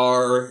they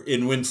are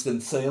in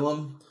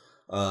Winston-Salem.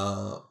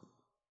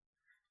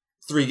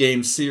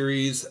 3-game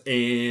series,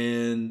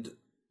 and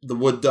the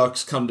Wood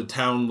Ducks come to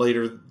town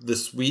later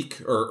this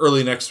week, or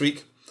early next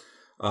week.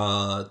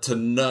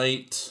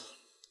 Tonight,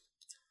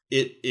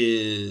 it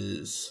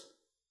is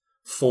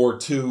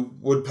 4-2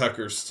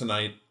 Woodpeckers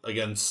tonight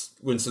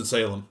against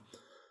Winston-Salem.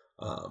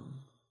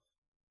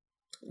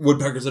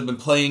 Woodpeckers have been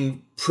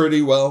playing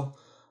pretty well.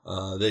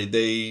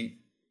 They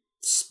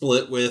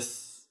split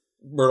with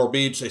Myrtle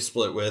Beach. They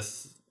split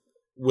with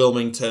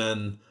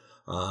Wilmington.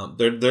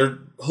 They're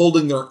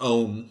holding their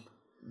own,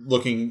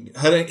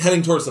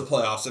 heading towards the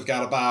playoffs. They've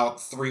got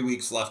about 3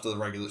 weeks left of the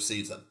regular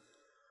season.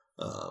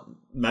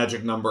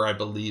 Magic number, I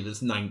believe,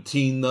 is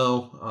 19,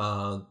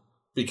 though,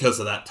 because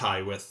of that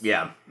tie with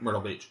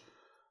Myrtle Beach.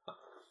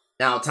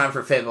 Now, time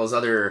for Fayetteville's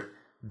other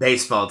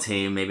baseball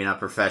team, maybe not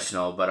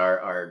professional, but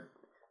our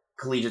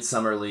collegiate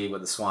summer league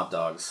with the Swamp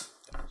Dogs.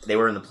 They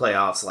were in the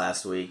playoffs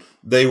last week.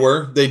 They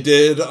were. They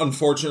did,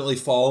 unfortunately,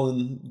 fall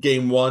in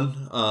Game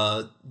 1,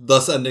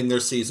 thus ending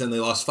their season. They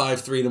lost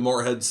 5-3 to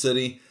Morehead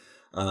City.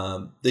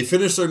 They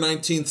finished their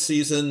 19th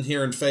season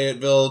here in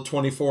Fayetteville,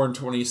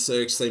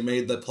 24-26. They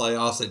made the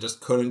playoffs. They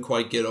just couldn't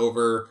quite get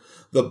over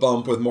the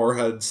bump with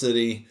Morehead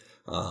City.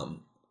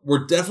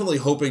 We're definitely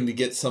hoping to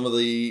get some of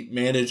the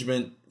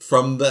management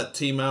from that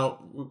team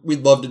out.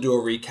 We'd love to do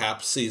a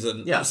recap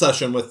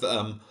session with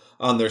them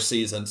on their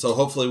season. So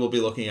hopefully we'll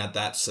be looking at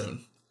that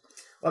soon.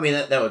 Well, I mean,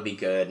 that would be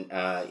good,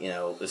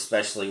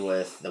 especially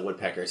with the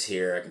Woodpeckers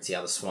here. I can see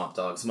how the Swamp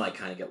Dogs might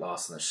kind of get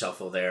lost in the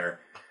shuffle there.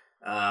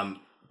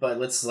 But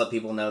let's let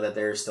people know that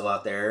they're still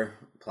out there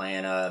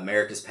playing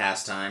America's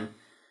Pastime.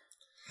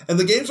 And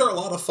the games are a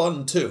lot of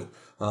fun, too.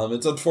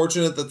 It's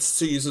unfortunate that the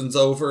season's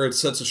over. It's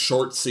such a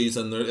short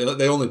season.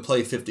 They only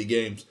play 50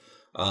 games.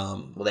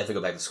 Well, they have to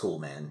go back to school,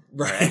 man.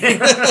 Right.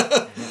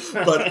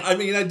 But, I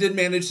mean, I did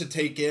manage to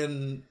take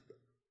in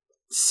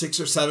 6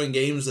 or 7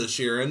 games this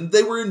year, and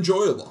they were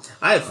enjoyable.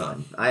 I had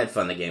fun. I had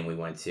fun the game we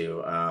went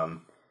to.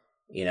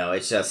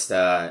 It's just,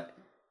 like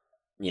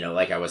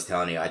I was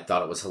telling you, I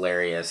thought it was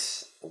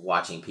hilarious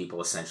watching people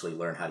essentially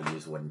learn how to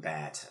use wooden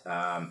bat.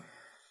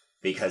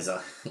 Because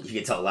you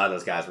can tell a lot of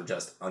those guys were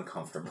just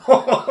uncomfortable.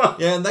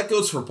 Yeah, and that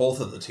goes for both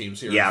of the teams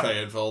here in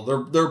Fayetteville.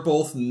 They're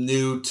both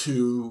new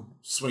to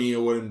swinging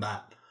a wooden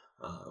bat.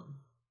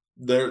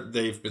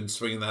 They've been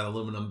swinging that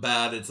aluminum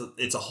bat.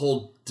 It's a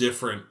whole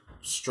different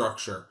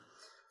structure.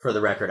 For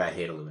the record, I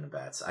hate aluminum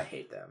bats. I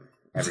hate them.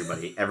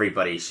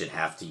 Everybody should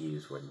have to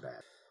use wooden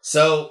bats.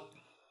 So,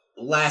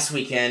 last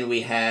weekend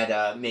we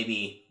had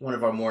maybe one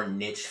of our more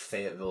niche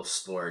Fayetteville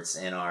sports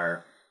in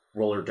our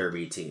roller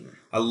derby team.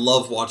 I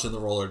love watching the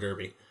roller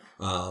derby.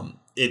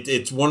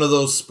 It's one of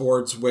those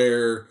sports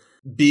where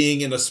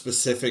being in a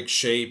specific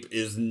shape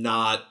is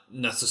not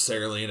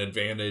necessarily an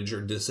advantage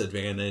or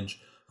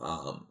disadvantage.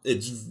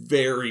 It's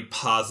very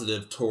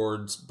positive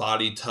towards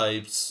body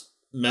types,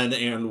 men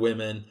and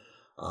women.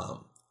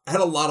 I had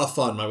a lot of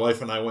fun. My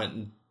wife and I went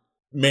and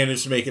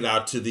managed to make it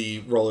out to the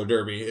roller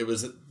derby. It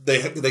was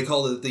they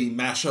called it the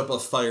mashup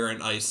of fire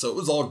and ice, so it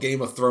was all Game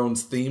of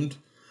Thrones themed.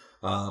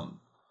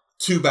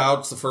 2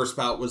 bouts. The first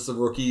bout was the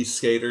rookie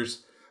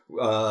skaters,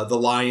 the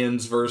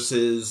Lions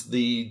versus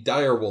the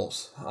Dire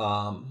Wolves.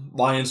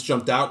 Lions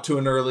jumped out to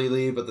an early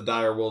lead, but the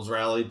Dire Wolves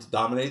rallied to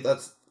dominate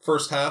that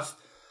first half.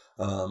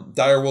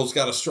 Dire Wolves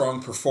got a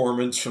strong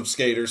performance from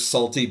skaters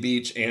Salty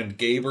Beach and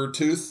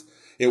Gabertooth.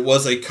 It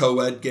was a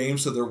co-ed game,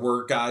 so there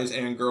were guys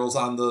and girls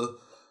on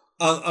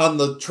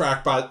the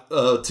track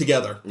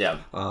together. Yeah.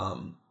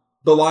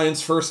 The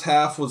Lions' first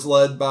half was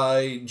led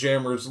by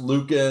jammers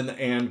Lucan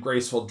and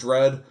Graceful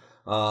Dread,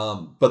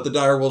 but the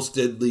Dire Wolves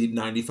did lead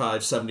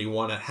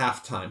 95-71 at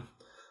halftime.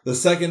 The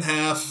second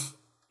half,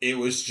 it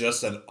was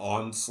just an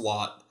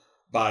onslaught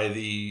by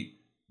the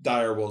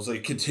Dire Wolves. They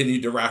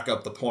continued to rack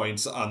up the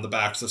points on the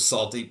backs of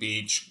Salty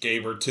Beach,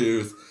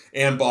 Gabertooth,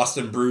 and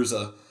Boston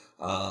Bruiser.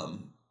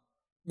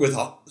 With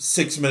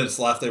 6 minutes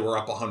left, they were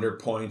up 100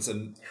 points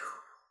and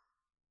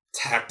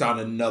tacked on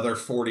another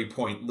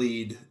 40-point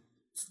lead,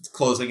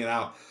 closing it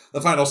out.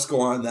 The final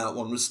score on that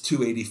one was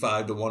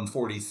 285 to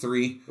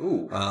 143.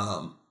 Ooh.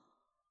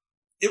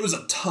 It was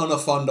a ton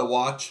of fun to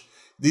watch.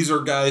 These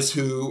are guys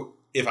who,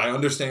 if I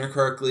understand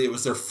correctly, it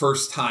was their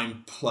first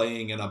time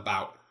playing in a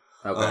bout.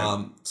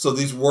 Okay. So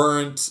these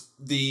weren't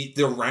the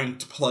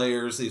ranked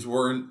players. These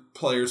weren't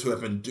players who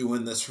have been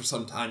doing this for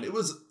some time. It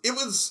was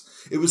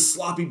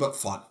sloppy but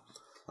fun.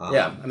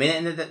 Yeah, I mean,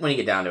 and when you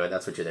get down to it,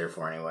 that's what you're there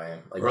for anyway.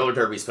 Like, roller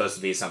derby is supposed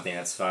to be something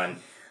that's fun.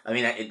 I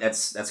mean,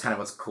 that's kind of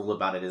what's cool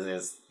about it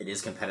is it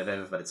is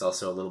competitive, but it's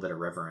also a little bit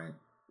irreverent.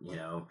 You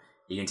know,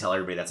 you can tell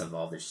everybody that's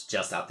involved is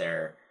just out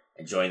there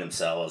enjoying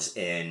themselves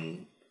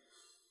in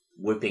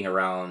whipping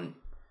around,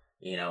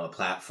 a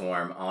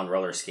platform on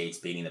roller skates,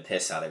 beating the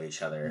piss out of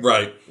each other.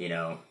 Right.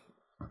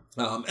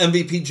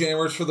 MVP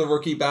jammers for the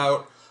rookie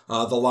bout.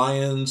 The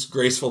Lions,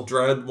 Graceful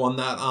Dread won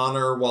that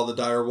honor, while the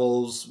Dire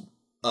Wolves,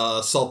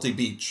 Salty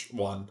Beach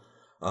won.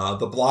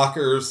 The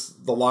blockers,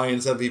 the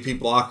Lions MVP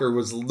blocker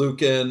was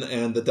Lucan,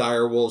 and the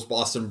Dire Wolves,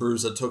 Boston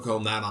Bruiser, took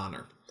home that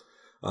honor.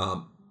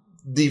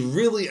 The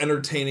really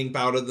entertaining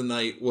bout of the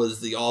night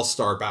was the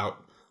All-Star bout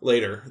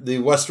later. The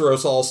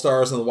Westeros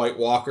All-Stars and the White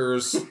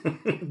Walkers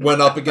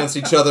went up against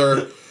each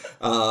other.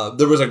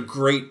 There was a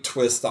great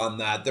twist on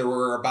that. There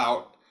were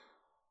about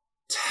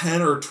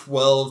 10 or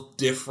 12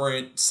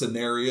 different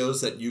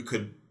scenarios that you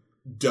could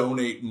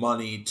donate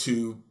money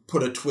to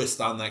put a twist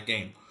on that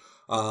game.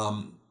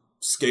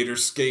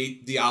 Skaters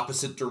skate the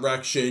opposite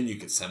direction. You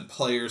could send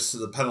players to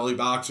the penalty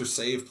box or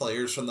save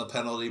players from the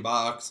penalty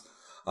box.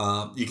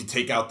 You can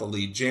take out the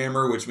lead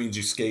jammer, which means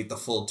you skate the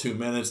full 2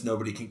 minutes.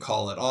 Nobody can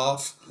call it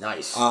off.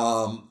 Nice.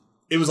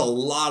 It was a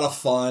lot of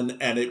fun,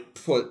 and it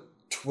put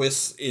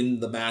twists in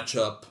the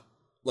matchup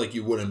like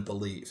you wouldn't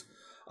believe.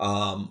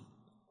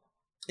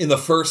 In the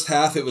first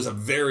half, it was a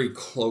very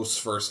close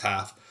first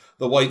half.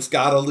 The Whites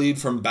got a lead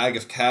from Bag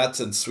of Cats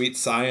and Sweet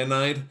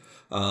Cyanide.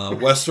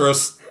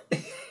 Westeros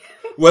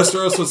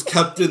was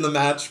kept in the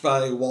match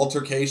by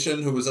Walter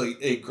Cation, who was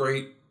a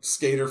great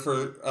skater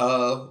for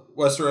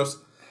Westeros.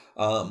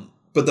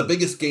 But the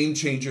biggest game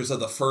changers of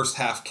the first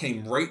half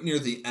came right near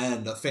the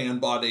end. A fan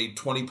bought a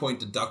 20-point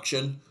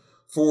deduction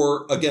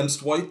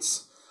against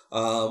Whites,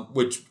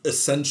 which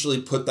essentially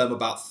put them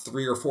about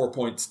 3 or 4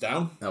 points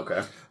down.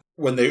 Okay.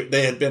 When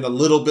they had been a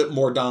little bit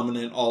more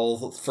dominant all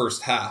the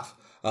first half.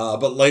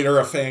 But later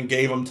a fan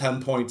gave them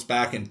 10 points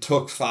back and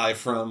took 5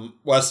 from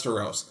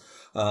Westeros.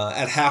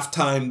 At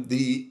halftime,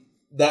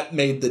 that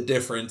made the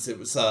difference. It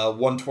was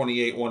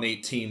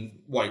 128-118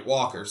 White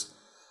Walkers.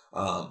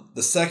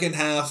 The second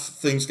half,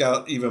 things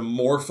got even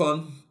more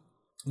fun.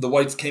 The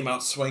Whites came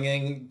out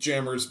swinging.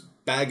 Jammer's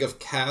Bag of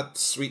Cat,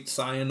 Sweet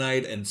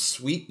Cyanide, and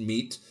Sweet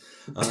Meat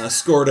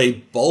scored a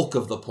bulk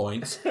of the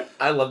points.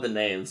 I love the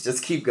names.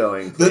 Just keep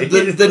going.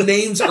 The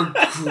names are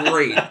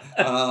great.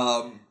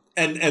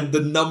 And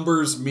the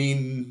numbers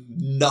mean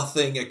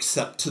nothing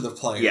except to the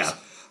players. Yeah.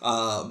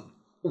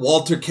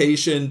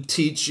 Waltercation,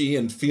 Teachy,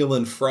 and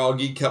Feelin'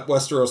 Froggy kept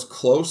Westeros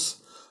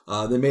close.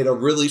 They made a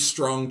really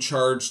strong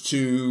charge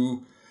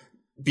to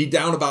be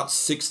down about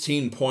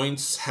 16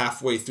 points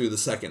halfway through the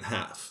second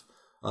half.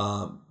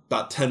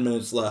 About 10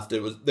 minutes left.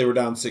 They were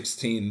down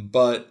 16,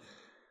 but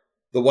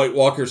the White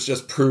Walkers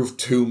just proved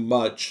too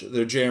much.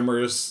 Their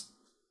Jammers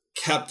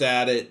kept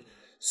at it,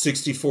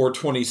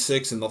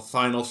 64-26 in the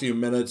final few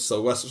minutes.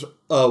 So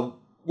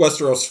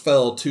Westeros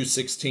fell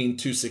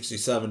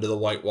 216-267 to the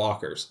White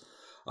Walkers.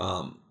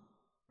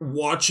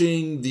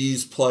 Watching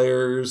these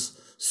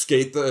players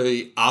skate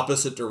the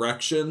opposite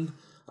direction,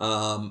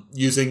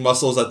 using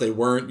muscles that they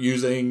weren't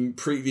using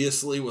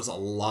previously, was a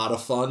lot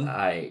of fun.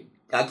 I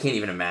can't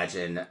even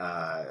imagine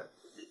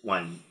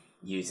one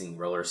using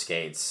roller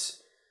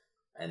skates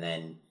and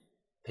then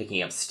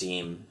picking up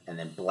steam and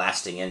then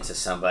blasting into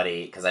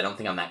somebody, because I don't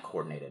think I'm that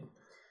coordinated.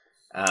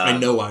 I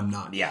know I'm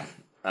not. Yeah.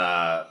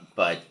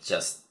 But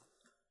just,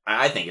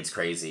 I think it's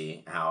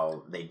crazy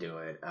how they do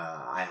it.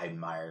 I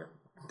admire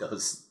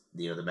those,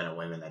 the men and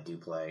women that do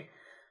play,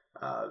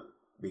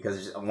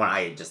 because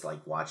I just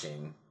like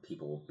watching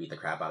people beat the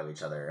crap out of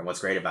each other. And what's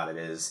great about it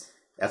is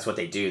that's what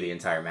they do the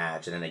entire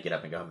match, and then they get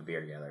up and go have a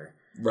beer together.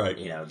 Right.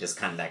 Just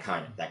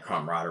that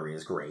camaraderie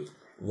is great.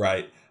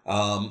 Right.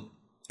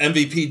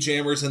 MVP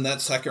Jammers in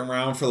that second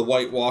round for the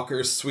White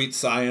Walkers, Sweet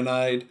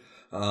Cyanide.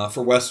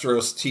 For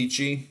Westeros,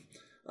 Teachy.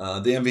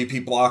 The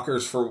MVP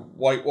blockers for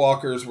White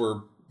Walkers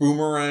were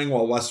Boomerang,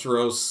 while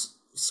Westeros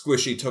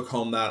Squishy took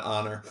home that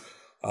honor.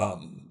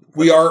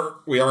 We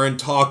are in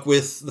talk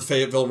with the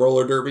Fayetteville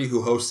Roller Derby,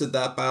 who hosted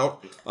that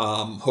bout.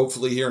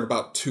 Hopefully here in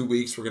about 2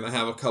 weeks, we're going to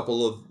have a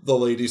couple of the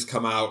ladies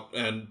come out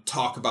and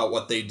talk about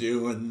what they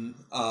do and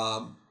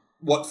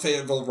what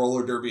Fayetteville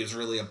Roller Derby is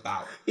really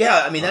about.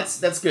 Yeah, I mean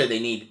that's good. They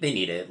need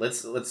it.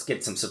 Let's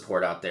get some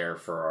support out there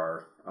for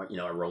our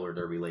roller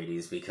derby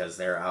ladies, because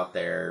they're out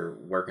there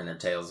working their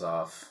tails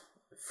off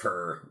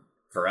for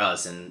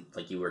us, and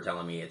like you were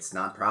telling me, it's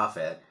not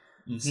profit.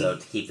 Mm-hmm. So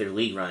to keep their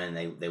league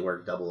running, they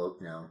work double.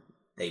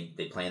 They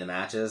play in the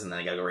matches, and then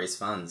they gotta go raise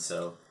funds.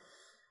 So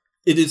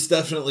it is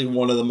definitely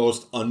one of the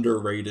most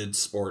underrated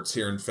sports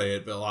here in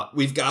Fayetteville.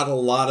 We've got a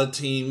lot of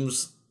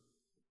teams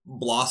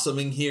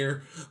blossoming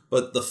here,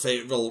 but the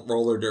Fayetteville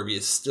Roller Derby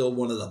is still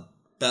one of the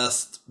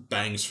best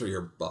bangs for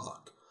your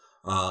buck.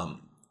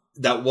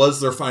 That was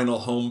their final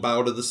home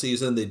bout of the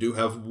season. They do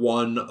have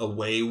one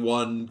away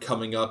one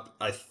coming up,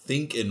 I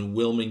think, in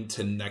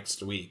Wilmington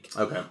next week.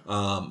 Okay.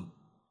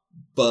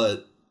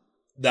 But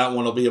that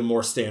one will be a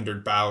more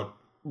standard bout,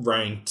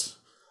 ranked,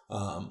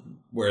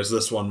 whereas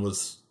this one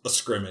was a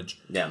scrimmage.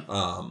 Yeah.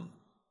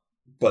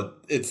 But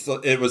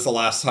it was the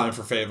last time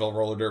for Fayetteville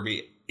Roller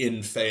Derby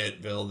in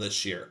Fayetteville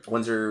this year.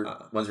 When's your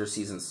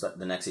season?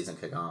 The next season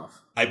kick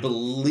off? I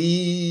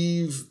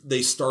believe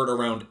they start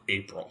around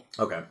April.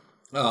 Okay.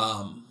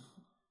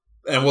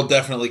 And we'll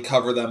definitely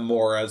cover them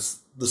more as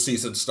the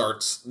season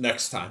starts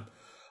next time.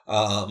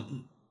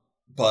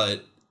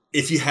 But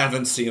if you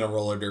haven't seen a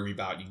roller derby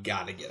bout, you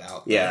got to get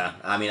out there. Yeah,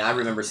 I mean, I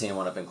remember seeing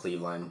one up in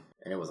Cleveland,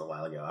 and it was a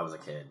while ago. I was a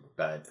kid,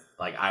 but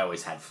like I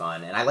always had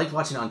fun, and I liked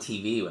watching it on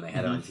TV when they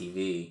had it on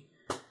TV.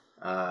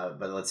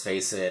 But let's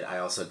face it, I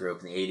also grew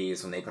up in the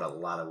 80s when they put a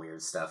lot of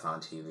weird stuff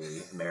on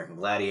TV. American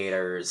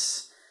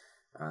Gladiators,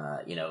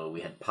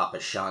 we had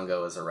Papa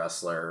Shango as a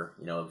wrestler,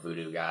 a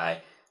voodoo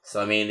guy. So,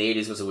 I mean, the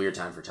 80s was a weird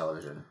time for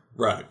television.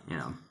 Right.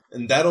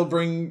 And that'll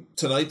bring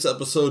tonight's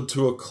episode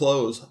to a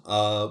close.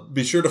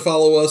 Be sure to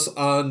follow us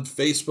on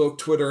Facebook,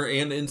 Twitter,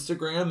 and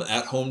Instagram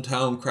at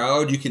Hometown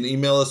Crowd. You can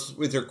email us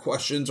with your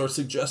questions or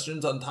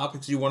suggestions on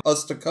topics you want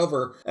us to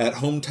cover at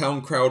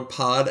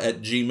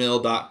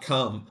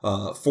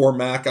hometowncrowdpod@gmail.com. For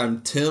Mac,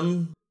 I'm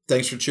Tim.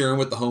 Thanks for cheering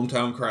with the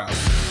Hometown Crowd.